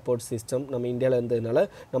வெல்ஃபேர் சப்போர்ட் சிஸ்டம் நம்ம இந்தியாவில் இருந்ததுனால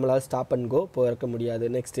நம்மளால் ஸ்டாப் அண்ட் கோ போயிருக்க முடியாது.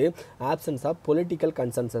 Next options of political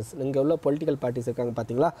consensus. இங்கே உள்ள பொலிட்டிக்கல் பார்ட்டிஸ் இருக்காங்க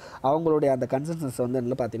பார்த்தீங்களா, அவங்களுடைய அந்த கன்சென்சஸ் வந்து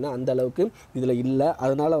என்ன பார்த்தீங்கன்னா அந்த அளவுக்கு இதில் இல்லை.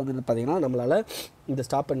 அதனால் வந்து பார்த்திங்கன்னா நம்மளால் இந்த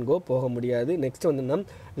ஸ்டாப் அண்ட் கோ போக முடியாது. நெக்ஸ்ட் வந்து என்ன,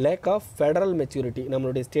 லேக் ஆஃப் ஃபெடரல் மெச்சூரிட்டி.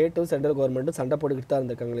 நம்மளுடைய ஸ்டேட்டும் சென்ட்ரல் கவர்மெண்ட்டும் சண்டை போட்டுக்கிட்டு தான்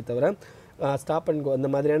இருந்திருக்காங்களே தவிர ஸ்டாப் அண்ட் கோ அந்த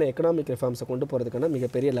மாதிரியான எக்கனாமிக் ரிஃபார்ம்ஸை கொண்டு போகிறதுக்கான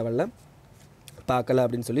மிகப்பெரிய லெவலில் பார்க்கல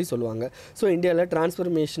அப்படின்னு சொல்லுவாங்க. ஸோ இந்தியாவில்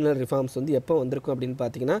டிரான்ஸ்ஃபர்மேஷனல் ரிஃபார்ம்ஸ் வந்து எப்போ வந்திருக்கும் அப்படின்னு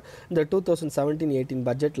பார்த்தீங்கன்னா, இந்த 2017-18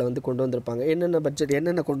 பட்ஜெட்டில் வந்து கொண்டு வந்திருப்பாங்க.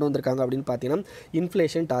 என்னென்ன கொண்டு வந்திருக்காங்க அப்படின்னு பார்த்தீங்கன்னா,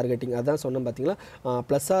 இன்ஃப்ளேஷன் டார்கெட்டிங், அதான் சொன்னோம் பார்த்தீங்களா,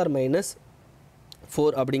 +or-4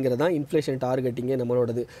 அப்படிங்கிறது தான் இன்ஃப்ளேஷன் டார்கெட்டிங்கே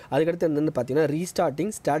நம்மளோடது. அதுக்கடுத்து என்னென்னு பார்த்தீங்கன்னா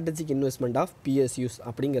restarting strategic investment of PSUs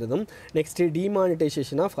அப்படிங்கிறதும், நெக்ஸ்ட்டு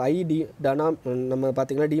டிமானிட்டைசேஷன் ஆஃப் நம்ம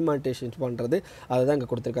பார்த்தீங்கன்னா டிமானிட்டைசேஷன் பண்ணுறது அதை தான் இங்கே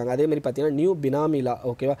கொடுத்துருக்காங்க. அதேமாதிரி பார்த்தீங்கன்னா நியூ பினாமிலா.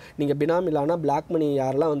 ஓகேவா, நீங்கள் பினாமிலானா பிளாக் மணி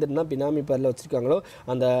யாரெல்லாம் வந்துட்டுனா பினாமி பேரில் வச்சுருக்காங்களோ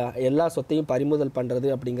அந்த எல்லா சொத்தையும் பறிமுதல் பண்ணுறது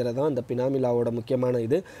அப்படிங்கிறது தான் இந்த பினாமிலாவோட முக்கியமான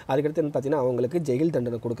இது. அதுக்கடுத்து என்ன பார்த்தீங்கன்னா அவங்களுக்கு ஜெயில்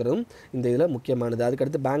தண்டனை கொடுக்குறதும் இந்த இதில் முக்கியமானது.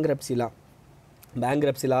 அதுக்கடுத்து பேங்க்ரப்சி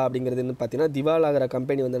லா அப்படிங்கிறது என்ன பார்த்தீங்கன்னா, திவாலாகிற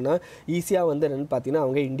கம்பெனி வந்துன்னா ஈஸியாக வந்து என்னென்னு பார்த்தீங்கன்னா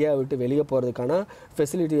அவங்க இந்தியாவை விட்டு வெளியே போகிறதுக்கான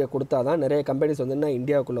ஃபெசிலிட்டியை கொடுத்தா தான் நிறைய கம்பெனிஸ் வந்துன்னா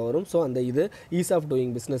இந்தியாவுக்குள்ளே வரும். ஸோ அந்த இது ஈஸ் ஆஃப்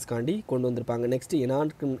டூயிங் பிஸ்னஸ்காண்டி கொண்டு வந்திருப்பாங்க. Next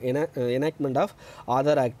enactment of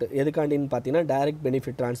Aadhaar act, எதுக்காண்டின்னு பார்த்தீங்கன்னா டைரக்ட்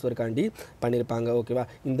பெனிஃபிட் ட்ரான்ஸ்ஃபர்காண்டி பண்ணியிருப்பாங்க. ஓகேவா,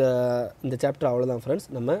 இந்த சாப்டர் அவ்வளோதான் ஃப்ரெண்ட்ஸ்.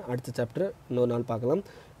 நம்ம அடுத்த சாப்டர் இன்னொரு நாள் பார்க்கலாம்.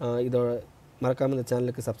 இதோட மறக்காமல் இந்த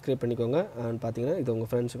சேனலுக்கு சப்ஸ்கிரைப் பண்ணிக்கோங்க. பார்த்தீங்கன்னா இது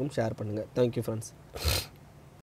உங்கள் ஃப்ரெண்ட்ஸுக்கும் ஷேர் பண்ணுங்கள். Thank you friends.